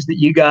ways that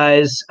you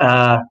guys,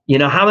 how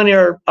many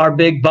are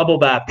big bubble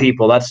bath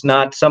people? That's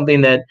not something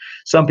that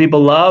some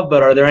people love,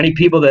 but are there any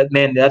people that,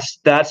 man,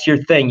 that's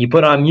your thing? You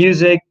put on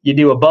music, you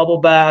do a bubble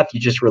bath, you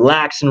just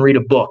relax and read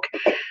a book.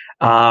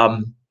 I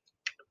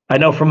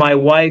know for my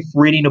wife,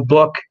 reading a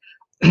book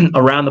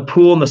around the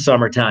pool in the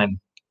summertime.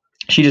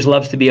 She just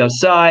loves to be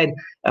outside.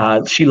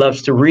 She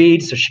loves to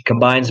read, so she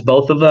combines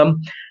both of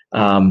them.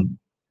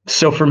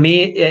 So for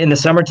me, in the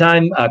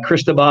summertime,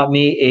 Krista bought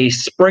me a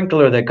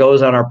sprinkler that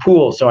goes on our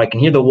pool so I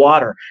can hear the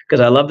water, because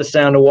I love the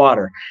sound of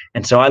water.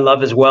 And so I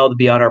love as well to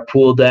be on our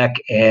pool deck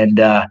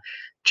and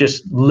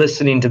just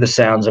listening to the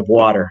sounds of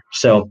water.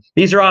 So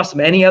these are awesome.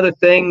 Any other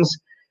things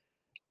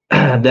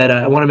that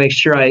I want to make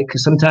sure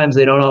because sometimes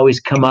they don't always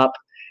come up.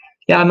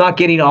 Yeah, I'm not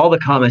getting all the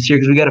comments here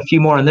because we got a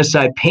few more on this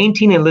side.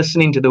 Painting and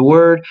listening to the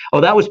word. Oh,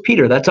 that was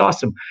Peter. That's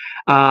awesome.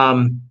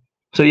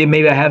 So yeah,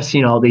 maybe I have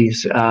seen all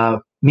these.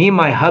 Me and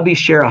my hubby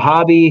share a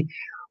hobby.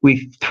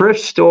 We thrift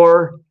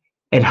store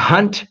and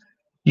hunt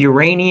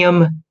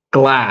uranium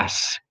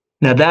glass.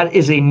 Now that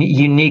is a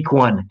unique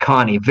one,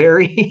 Connie.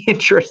 Very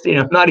interesting.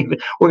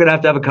 We're going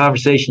to have a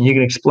conversation. You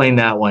can explain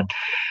that one.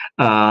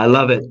 I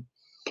love it.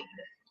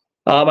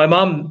 My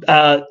mom,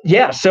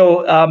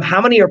 So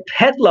how many are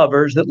pet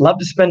lovers that love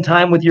to spend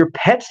time with your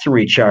pets to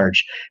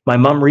recharge? My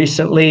mom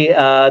recently,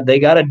 they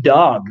got a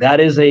dog. That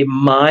is a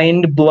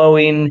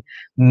mind-blowing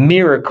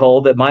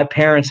miracle that my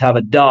parents have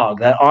a dog.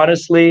 That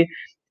honestly,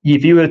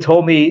 if you would have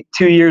told me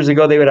 2 years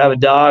ago they would have a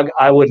dog,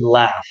 I would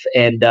laugh.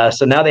 And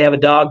so now they have a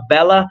dog,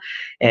 Bella,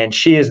 and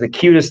she is the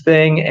cutest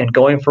thing and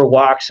going for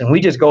walks. And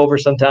we just go over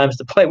sometimes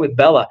to play with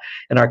Bella,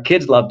 and our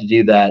kids love to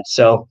do that.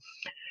 So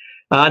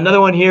another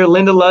one here,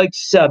 Linda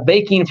likes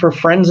baking for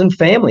friends and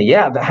family.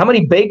 Yeah, how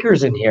many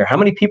bakers in here? How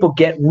many people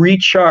get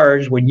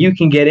recharged when you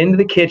can get into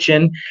the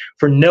kitchen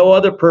for no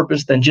other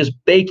purpose than just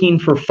baking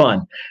for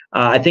fun?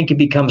 I think it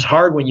becomes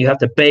hard when you have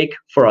to bake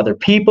for other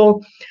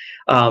people.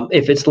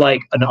 If it's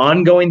like an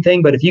ongoing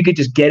thing, but if you could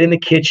just get in the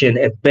kitchen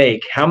and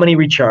bake, how many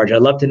recharge?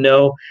 I'd love to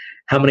know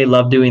how many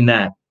love doing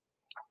that.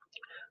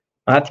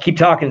 I have to keep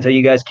talking until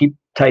you guys keep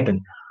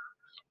typing.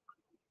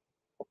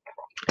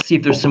 See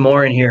if there's some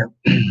more in here.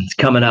 It's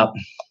coming up.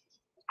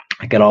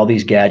 I got all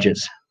these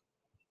gadgets.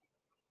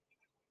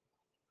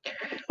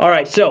 All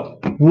right, so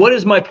what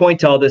is my point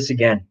to all this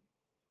again?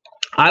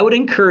 I would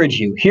encourage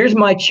you. Here's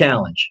my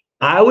challenge.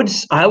 I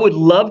would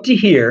love to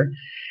hear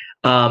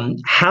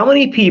how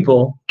many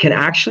people can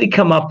actually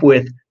come up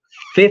with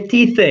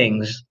 50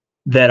 things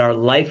that are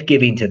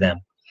life-giving to them.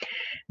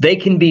 They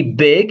can be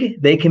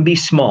big, they can be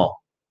small.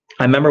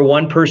 I remember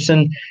one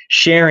person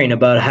sharing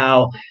about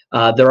how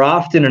they're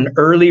often an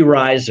early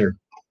riser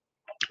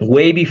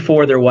way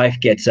before their wife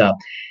gets up.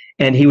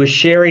 And he was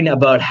sharing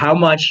about how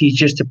much he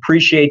just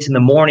appreciates in the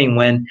morning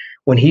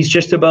when he's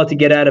just about to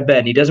get out of bed.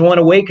 And he doesn't want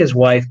to wake his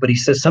wife, but he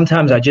says,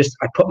 sometimes I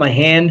put my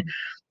hand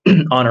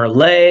on her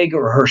leg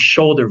or her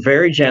shoulder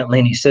very gently.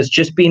 And he says,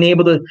 just being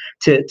able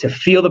to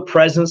feel the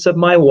presence of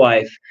my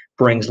wife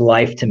brings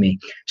life to me.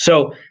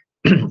 So,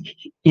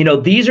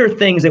 these are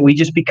things that we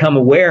just become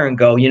aware and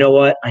go, you know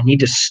what? I need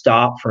to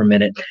stop for a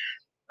minute.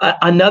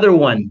 Another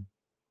one,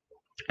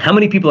 how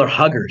many people are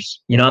huggers?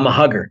 I'm a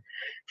hugger.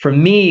 For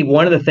me,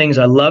 one of the things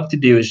I love to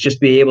do is just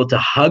be able to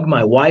hug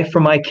my wife or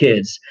my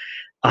kids.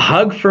 A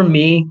hug for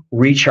me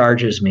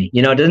recharges me.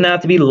 It doesn't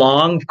have to be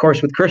long. Of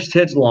course, with Chris,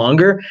 it's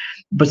longer,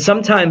 but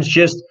sometimes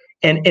just,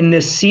 and in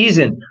this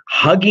season,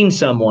 hugging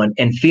someone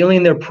and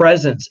feeling their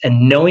presence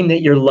and knowing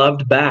that you're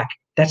loved back,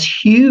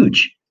 that's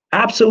huge.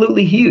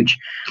 Absolutely huge.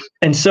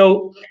 And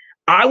so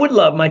I would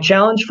love, my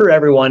challenge for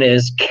everyone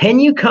is,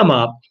 can you come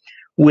up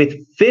with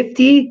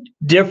 50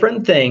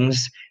 different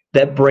things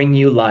that bring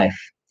you life?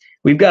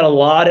 We've got a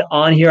lot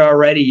on here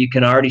already you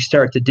can already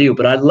start to do,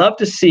 but I'd love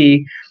to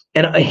see,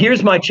 and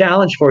here's my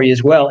challenge for you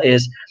as well,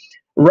 is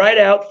write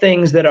out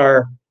things that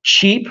are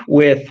cheap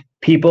with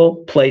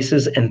people,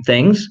 places, and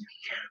things.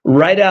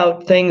 Write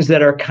out things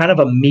that are kind of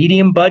a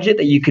medium budget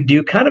that you could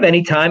do kind of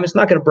anytime. It's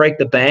not going to break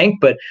the bank,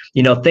 but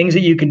things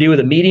that you can do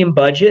with a medium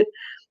budget,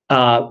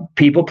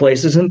 people,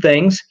 places, and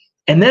things.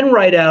 And then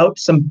write out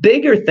some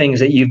bigger things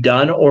that you've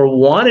done or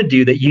want to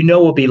do that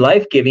will be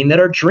life-giving, that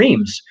are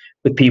dreams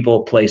with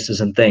people,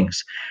 places, and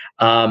things.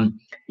 And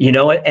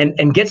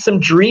get some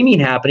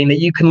dreaming happening that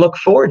you can look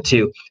forward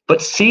to.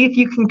 But see if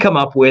you can come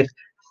up with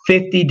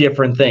 50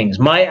 different things.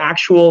 My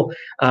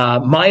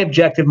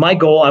objective, my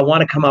goal, I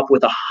want to come up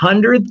with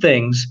 100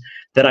 things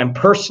that I'm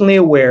personally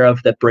aware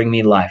of that bring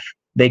me life.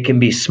 They can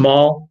be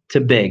small to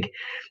big.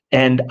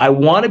 And I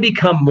want to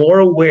become more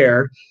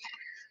aware.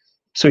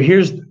 So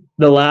here's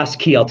the last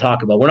key I'll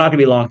talk about. We're not going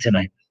to be long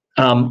tonight.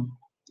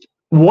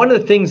 One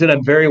of the things that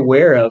I'm very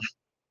aware of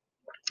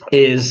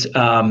is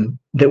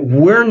that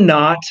we're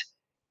not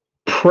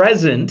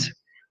present,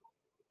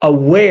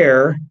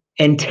 aware,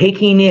 and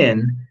taking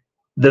in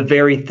the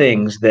very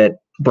things that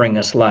bring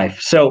us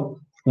life. So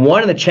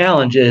one of the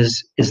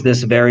challenges is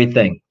this very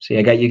thing. See,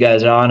 I got you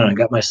guys on and I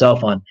got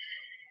myself on.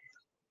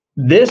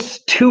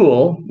 This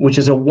tool, which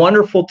is a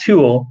wonderful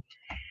tool,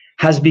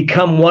 has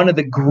become one of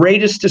the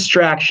greatest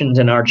distractions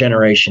in our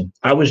generation.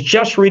 I was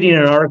just reading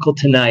an article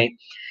tonight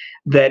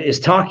that is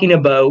talking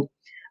about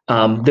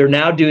they're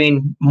now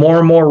doing more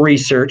and more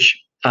research.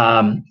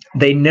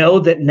 They know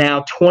that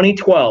now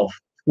 2012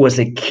 was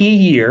a key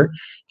year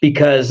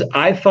because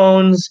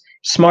iPhones,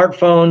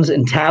 smartphones,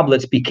 and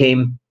tablets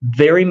became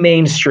very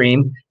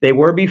mainstream. They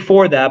were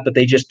before that, but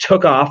they just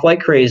took off like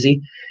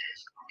crazy.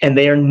 And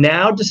they are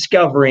now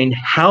discovering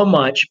how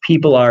much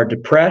people are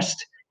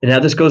depressed, and now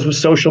this goes with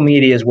social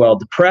media as well,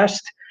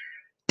 depressed,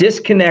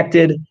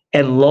 disconnected,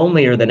 and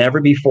lonelier than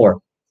ever before.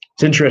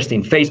 It's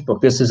interesting.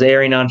 Facebook, this is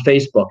airing on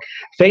Facebook.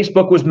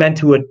 Facebook was meant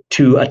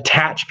to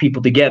attach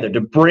people together,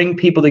 to bring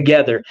people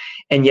together,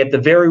 and yet the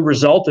very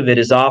result of it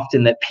is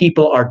often that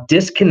people are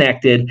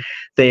disconnected,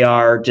 they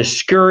are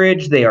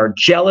discouraged, they are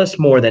jealous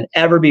more than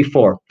ever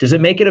before. Does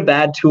it make it a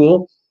bad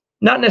tool?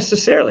 Not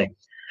necessarily.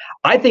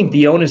 I think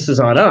the onus is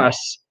on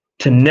us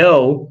to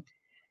know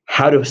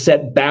how to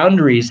set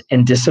boundaries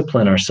and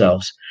discipline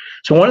ourselves.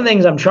 So one of the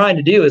things I'm trying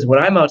to do is when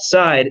I'm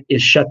outside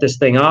is shut this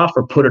thing off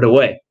or put it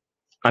away.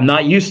 I'm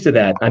not used to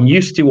that. I'm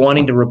used to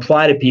wanting to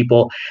reply to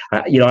people.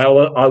 I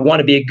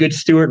want to be a good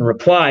steward and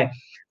reply,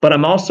 but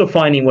I'm also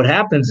finding what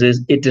happens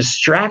is it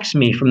distracts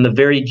me from the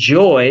very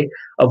joy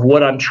of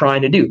what I'm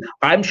trying to do.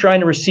 I'm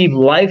trying to receive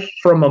life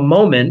from a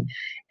moment,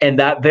 and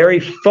that very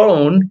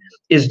phone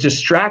is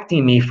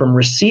distracting me from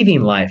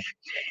receiving life.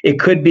 It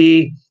could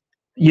be,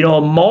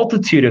 a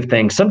multitude of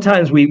things.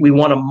 Sometimes we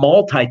want to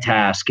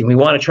multitask and we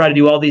want to try to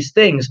do all these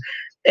things.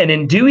 And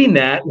in doing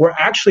that, we're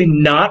actually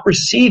not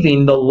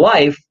receiving the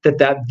life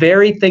that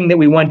very thing that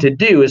we want to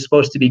do is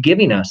supposed to be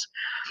giving us.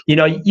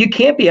 You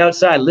can't be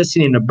outside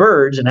listening to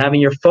birds and having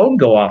your phone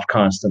go off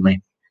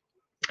constantly.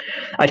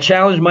 I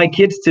challenge my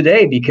kids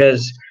today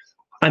because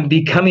I'm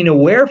becoming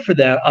aware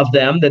of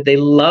them that they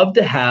love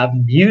to have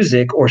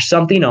music or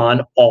something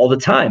on all the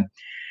time.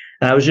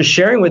 And I was just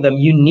sharing with them,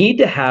 you need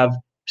to have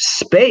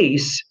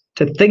space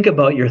to think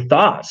about your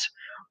thoughts.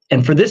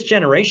 And for this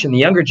generation, the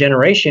younger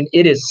generation,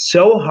 it is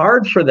so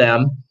hard for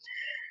them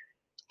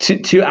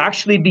to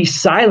actually be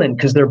silent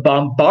because they're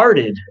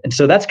bombarded. And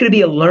so that's going to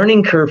be a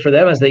learning curve for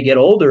them as they get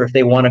older if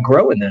they want to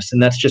grow in this.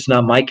 And that's just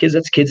not my kids,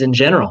 that's kids in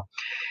general.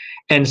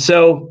 And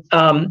so,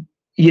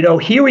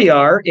 here we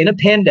are in a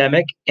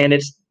pandemic,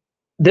 and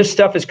this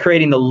stuff is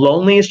creating the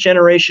loneliest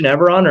generation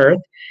ever on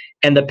earth.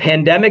 And the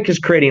pandemic is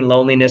creating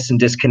loneliness and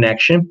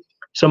disconnection.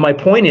 So my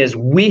point is,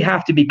 we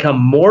have to become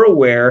more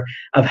aware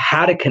of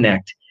how to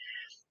connect.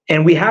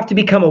 And we have to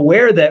become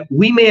aware that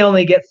we may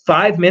only get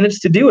 5 minutes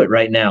to do it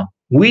right now.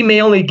 We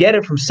may only get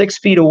it from 6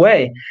 feet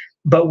away,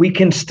 but we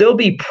can still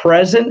be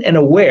present and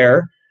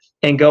aware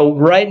and go,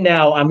 right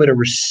now, I'm going to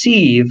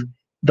receive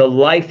the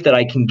life that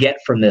I can get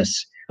from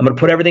this. I'm going to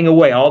put everything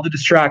away, all the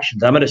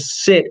distractions. I'm going to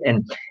sit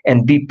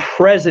and be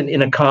present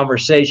in a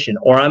conversation,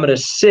 or I'm going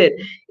to sit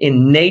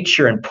in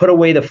nature and put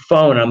away the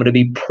phone. I'm going to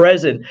be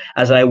present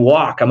as I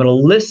walk. I'm going to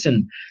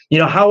listen.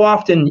 How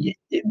often,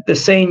 the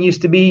saying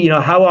used to be,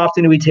 how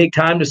often do we take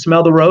time to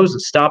smell the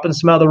roses? Stop and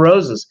smell the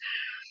roses.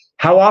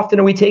 How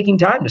often are we taking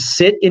time to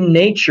sit in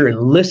nature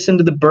and listen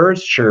to the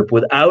birds chirp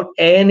without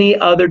any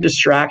other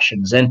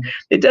distractions? And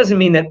it doesn't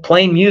mean that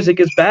playing music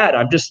is bad.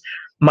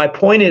 My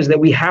point is that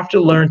we have to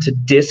learn to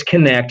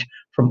disconnect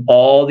from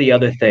all the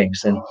other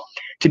things. And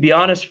to be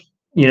honest,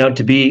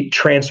 to be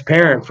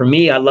transparent, for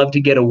me, I love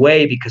to get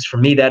away because for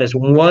me, that is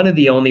one of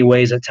the only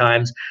ways at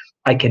times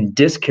I can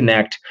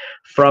disconnect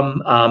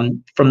from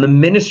the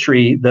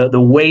ministry, the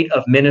weight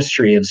of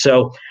ministry. And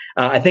so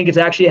I think it's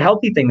actually a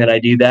healthy thing that I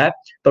do that.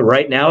 But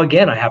right now,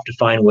 again, I have to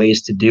find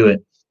ways to do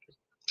it.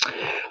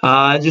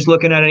 Just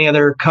looking at any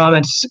other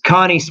comments.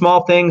 Connie,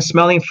 small things,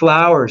 smelling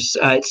flowers.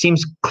 It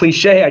seems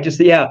cliche.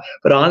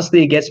 But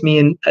honestly, it gets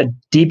me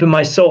deep in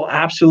my soul.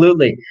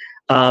 Absolutely.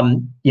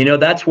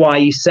 That's why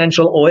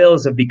essential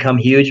oils have become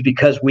huge,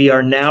 because we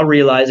are now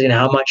realizing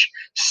how much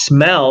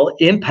smell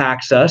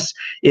impacts us.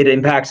 It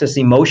impacts us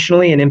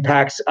emotionally. It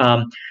impacts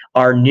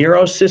our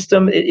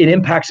neurosystem. It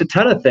impacts a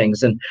ton of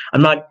things. And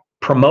I'm not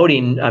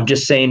promoting, I'm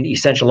just saying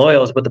essential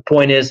oils. But the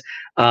point is,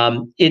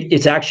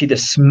 it's actually the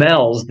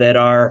smells that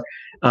are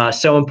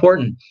so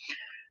important.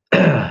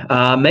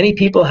 Many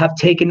people have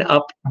taken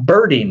up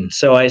birding.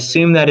 So I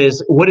assume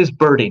what is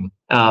birding?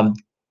 I'm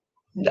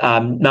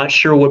not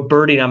sure what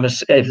birding,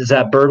 is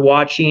that bird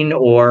watching,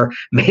 or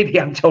maybe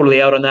I'm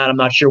totally out on that. I'm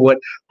not sure what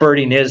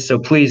birding is. So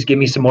please give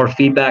me some more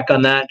feedback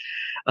on that.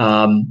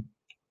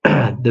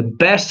 The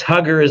best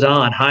hugger is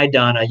on. Hi,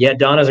 Donna. Yeah,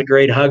 Donna's a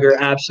great hugger.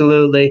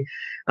 Absolutely.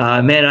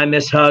 Man, I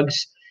miss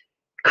hugs.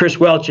 Chris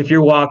Welch, if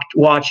you're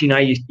watching,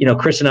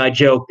 Chris and I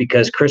joke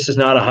because Chris is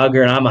not a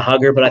hugger and I'm a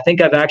hugger, but I think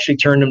I've actually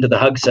turned him to the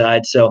hug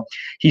side. So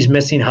he's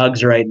missing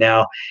hugs right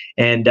now.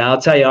 And I'll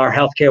tell you, our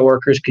healthcare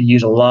workers could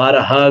use a lot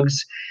of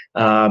hugs.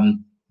 They're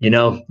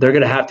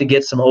going to have to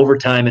get some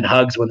overtime in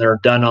hugs when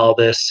they're done all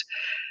this.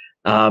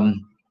 All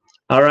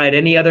right.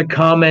 Any other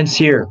comments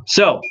here?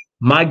 So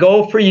my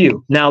goal for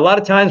you. Now, a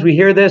lot of times we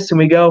hear this and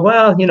we go,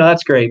 well,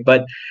 that's great.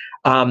 But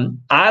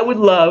I would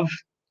love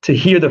to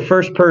hear the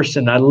first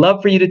person. I'd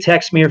love for you to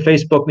text me or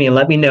Facebook me and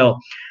let me know.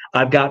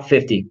 I've got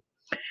 50.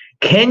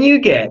 Can you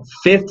get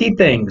 50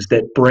 things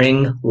that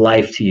bring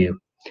life to you?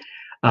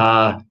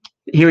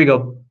 Here we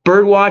go.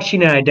 Bird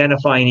watching and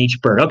identifying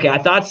each bird. Okay, I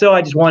thought so.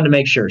 I just wanted to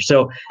make sure.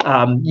 So,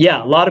 a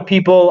lot of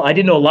people, I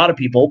didn't know a lot of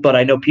people, but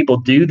I know people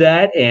do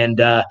that. And,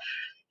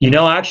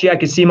 actually, I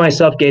could see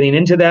myself getting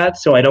into that.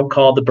 So I don't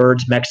call the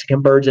birds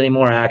Mexican birds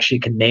anymore. I actually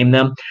can name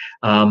them.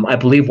 I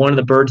believe one of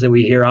the birds that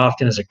we hear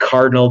often is a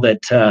cardinal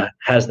that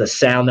has the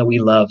sound that we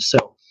love.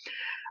 So,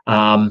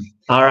 all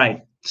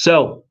right.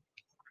 So,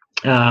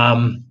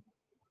 hung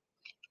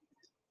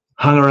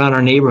around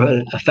our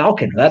neighborhood, a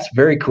falcon. That's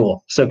very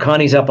cool. So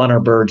Connie's up on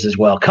our birds as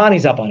well.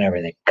 Connie's up on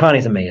everything.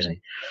 Connie's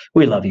amazing.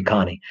 We love you,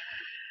 Connie.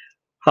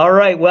 All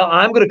right. Well,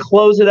 I'm going to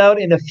close it out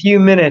in a few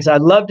minutes.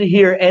 I'd love to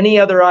hear any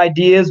other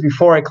ideas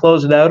before I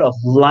close it out of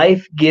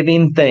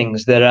life-giving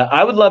things that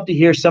I would love to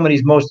hear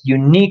somebody's most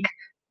unique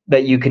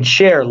that you can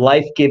share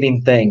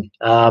life-giving thing.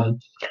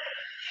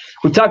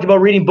 We've talked about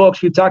reading books.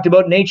 We've talked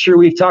about nature.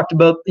 We've talked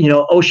about,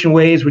 ocean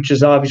waves, which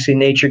is obviously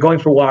nature, going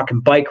for a walk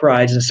and bike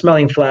rides and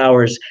smelling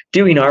flowers,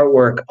 doing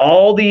artwork,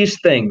 all these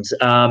things.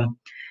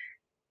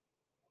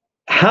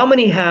 How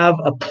many have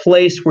a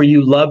place where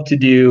you love to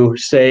do,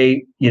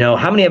 say,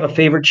 how many have a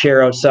favorite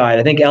chair outside?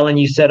 I think, Ellen,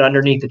 you said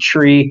underneath a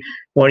tree,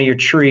 one of your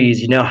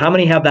trees. How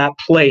many have that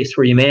place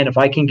where man, if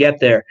I can get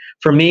there?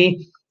 For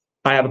me,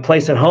 I have a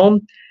place at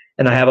home.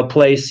 And I have a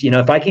place,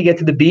 if I could get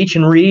to the beach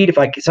and read,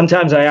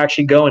 sometimes I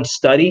actually go and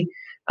study.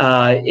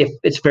 If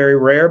it's very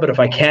rare, but if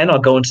I can, I'll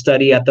go and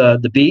study at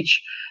the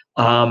beach.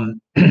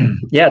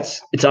 Yeah,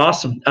 it's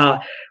awesome.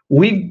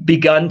 We've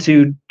begun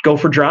to go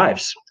for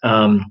drives.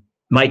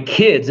 My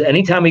kids,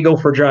 anytime we go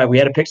for a drive, we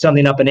had to pick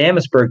something up in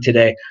Amherstburg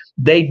today.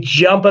 They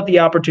jump at the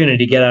opportunity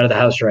to get out of the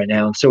house right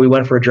now. And so we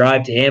went for a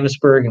drive to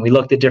Amherstburg and we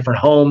looked at different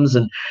homes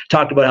and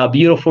talked about how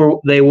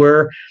beautiful they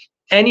were.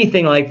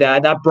 Anything like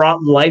that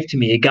brought life to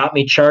me. It got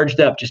me charged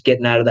up just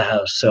getting out of the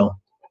house. So,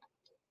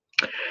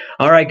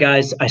 all right,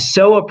 guys, I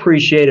so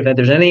appreciate it. If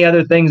there's any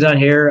other things on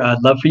here,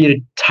 I'd love for you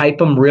to type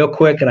them real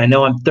quick. And I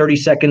know I'm 30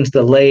 seconds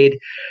delayed.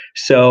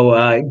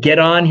 So get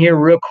on here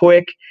real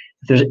quick.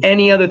 If there's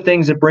any other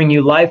things that bring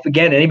you life,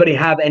 again, anybody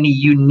have any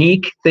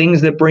unique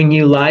things that bring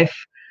you life?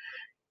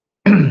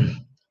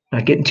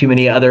 Not getting too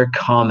many other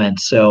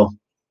comments. So,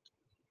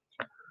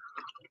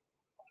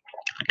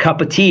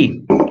 cup of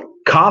tea,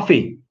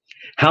 coffee.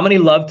 How many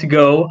love to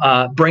go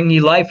bring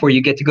you life where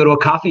you get to go to a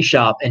coffee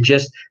shop and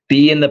just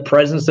be in the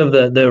presence of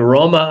the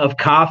aroma of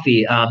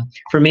coffee?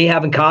 For me,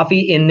 having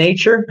coffee in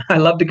nature, I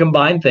love to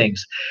combine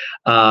things.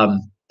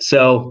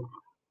 So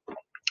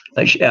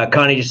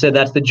Connie just said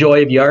that's the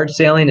joy of yard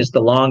sailing is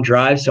the long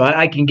drive. So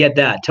I can get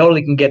that.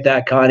 Totally can get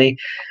that, Connie,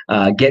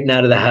 getting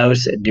out of the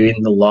house and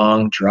doing the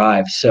long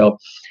drive. So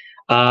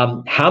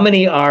how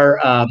many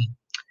are...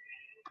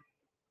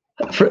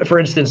 For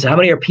instance, how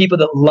many are people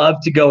that love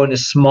to go into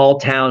small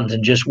towns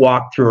and just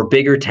walk through, or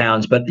bigger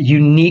towns, but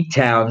unique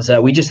towns?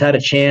 We just had a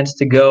chance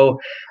to go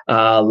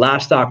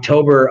last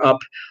October up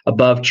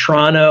above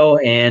Toronto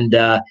and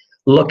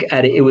look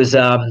at it. It was,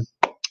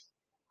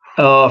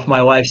 if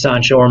my wife's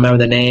on, she'll remember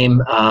the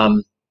name.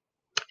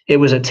 It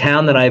was a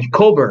town that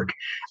Cobourg.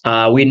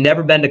 We'd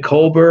never been to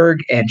Cobourg,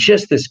 and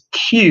just this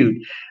cute,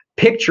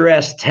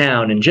 picturesque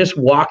town, and just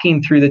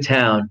walking through the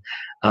town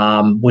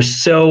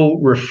was so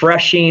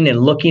refreshing,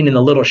 and looking in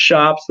the little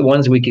shops, the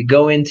ones we could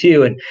go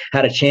into, and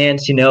had a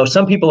chance,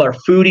 some people are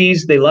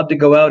foodies. They love to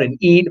go out and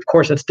eat. Of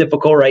course, that's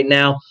difficult right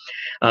now,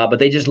 but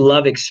they just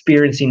love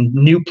experiencing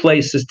new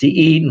places to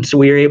eat. And so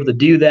we were able to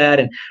do that.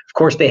 And of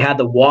course, they had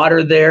the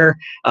water there.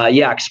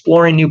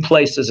 Exploring new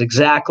places.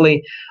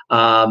 Exactly.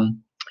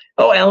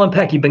 Ellen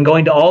Peck, you've been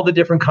going to all the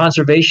different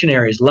conservation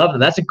areas. Love them.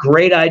 That's a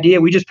great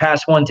idea. We just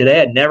passed one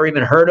today I'd never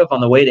even heard of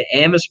on the way to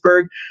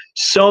Amherstburg.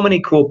 So many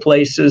cool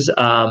places.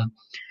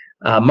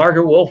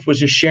 Margaret Wolf was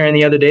just sharing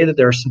the other day that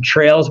there are some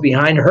trails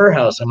behind her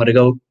house. I'm going to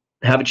go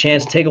have a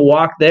chance to take a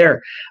walk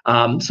there.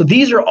 So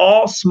these are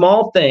all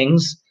small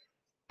things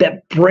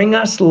that bring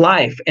us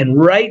life. And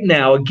right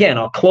now, again,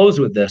 I'll close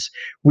with this.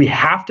 We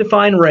have to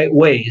find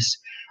ways.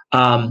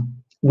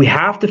 We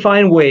have to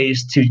find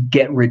ways to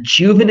get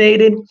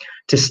rejuvenated,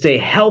 to stay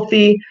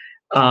healthy.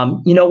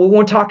 We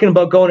weren't talking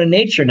about going to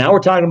nature. Now we're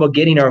talking about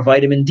getting our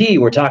vitamin D.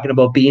 We're talking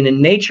about being in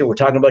nature. We're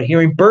talking about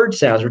hearing bird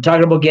sounds. We're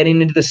talking about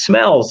getting into the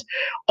smells.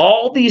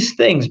 All these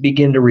things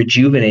begin to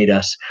rejuvenate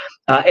us.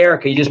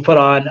 Erica, you just put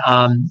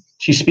on,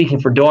 she's speaking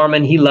for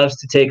Dorman. He loves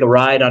to take a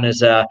ride on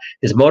his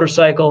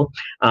motorcycle.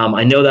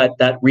 I know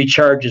that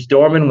recharges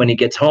Dorman when he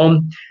gets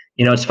home.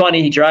 It's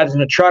funny, he drives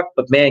in a truck,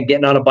 but man,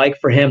 getting on a bike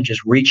for him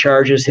just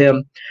recharges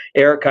him.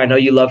 Erica, I know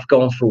you love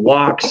going for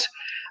walks.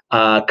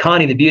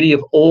 Connie, the beauty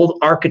of old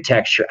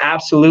architecture.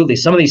 Absolutely.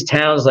 Some of these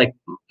towns, like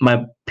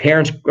my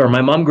parents or my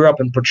mom grew up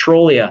in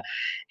Petrolia,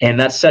 and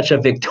that's such a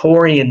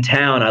Victorian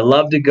town. I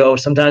love to go.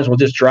 Sometimes we'll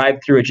just drive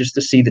through it just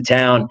to see the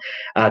town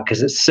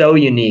because it's so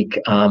unique.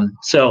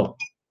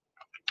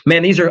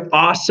 Man, these are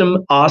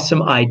awesome,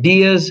 awesome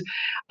ideas.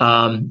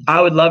 I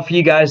would love for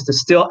you guys to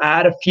still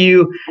add a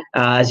few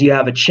as you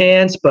have a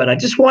chance, but I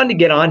just wanted to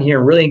get on here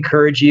and really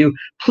encourage you.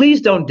 Please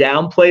don't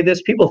downplay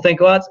this. People think,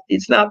 well,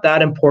 it's not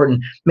that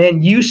important.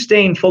 Man, you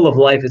staying full of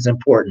life is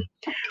important.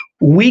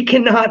 We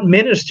cannot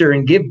minister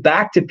and give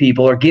back to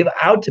people or give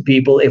out to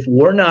people if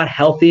we're not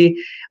healthy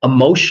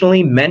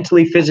emotionally,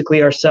 mentally,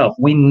 physically ourselves.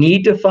 We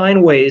need to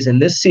find ways in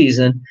this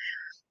season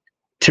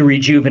to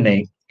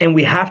rejuvenate. And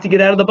we have to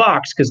get out of the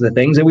box because the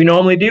things that we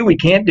normally do, we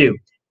can't do.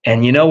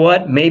 And you know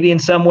what? Maybe in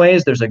some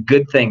ways there's a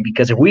good thing,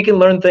 because if we can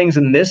learn things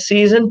in this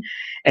season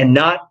and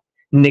not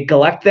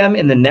neglect them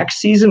in the next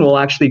season, we'll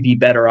actually be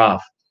better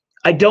off.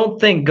 I don't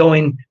think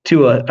going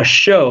to a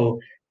show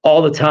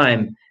all the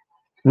time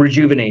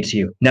rejuvenates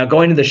you. Now,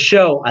 going to the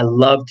show, I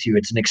love to.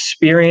 It's an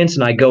experience,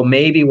 and I go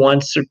maybe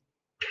once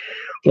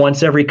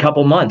every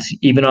couple months,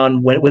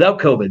 even without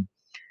COVID.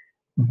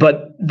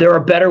 But there are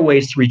better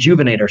ways to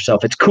rejuvenate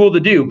ourselves. It's cool to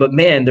do, but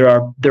man, there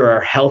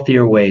are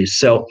healthier ways.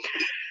 So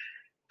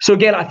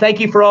again, I thank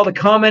you for all the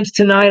comments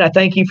tonight. I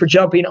thank you for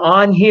jumping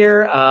on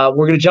here.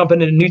 We're going to jump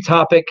into a new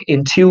topic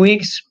in 2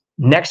 weeks.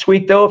 Next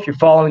week, though, if you're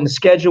following the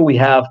schedule, we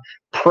have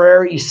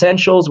prayer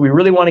essentials. We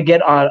really want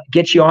to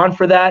get you on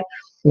for that.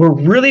 We're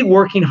really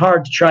working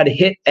hard to try to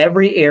hit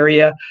every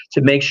area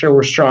to make sure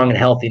we're strong and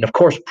healthy. And of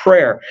course,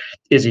 prayer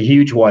is a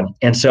huge one.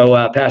 And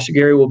so Pastor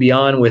Gary will be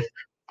on with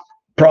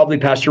probably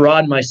Pastor Rod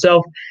and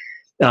myself.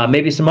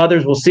 Maybe some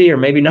others we'll see, or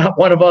maybe not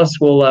one of us.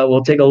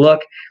 We'll take a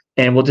look.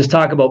 And we'll just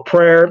talk about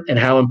prayer and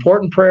how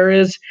important prayer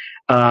is,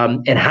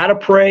 and how to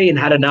pray and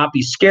how to not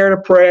be scared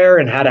of prayer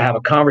and how to have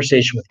a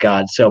conversation with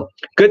God. So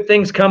good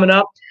things coming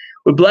up.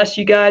 We bless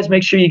you guys.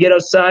 Make sure you get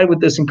outside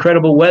with this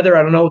incredible weather.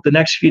 I don't know what the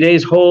next few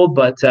days hold,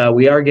 but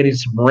we are getting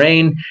some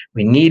rain.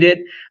 We need it.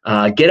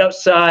 Get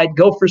outside.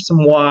 Go for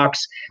some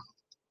walks.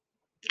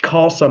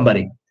 Call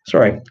somebody.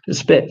 Sorry, just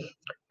spit.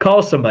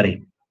 Call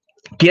somebody.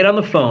 Get on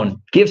the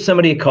phone. Give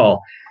somebody a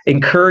call.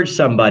 Encourage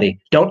somebody.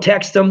 Don't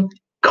text them.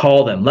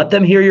 Call them. Let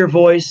them hear your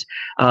voice.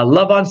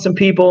 Love on some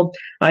people.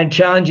 I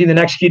challenge you the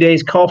next few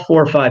days, call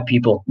 4 or 5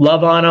 people.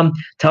 Love on them.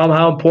 Tell them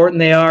how important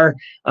they are.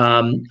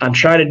 I'm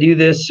trying to do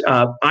this.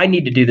 I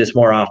need to do this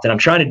more often. I'm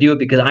trying to do it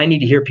because I need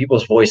to hear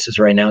people's voices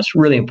right now. It's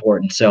really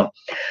important. So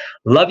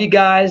love you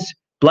guys.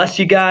 Bless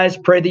you guys.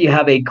 Pray that you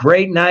have a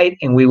great night,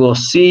 and we will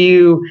see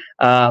you.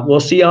 We'll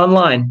see you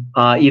online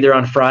either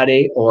on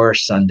Friday or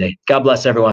Sunday. God bless everyone.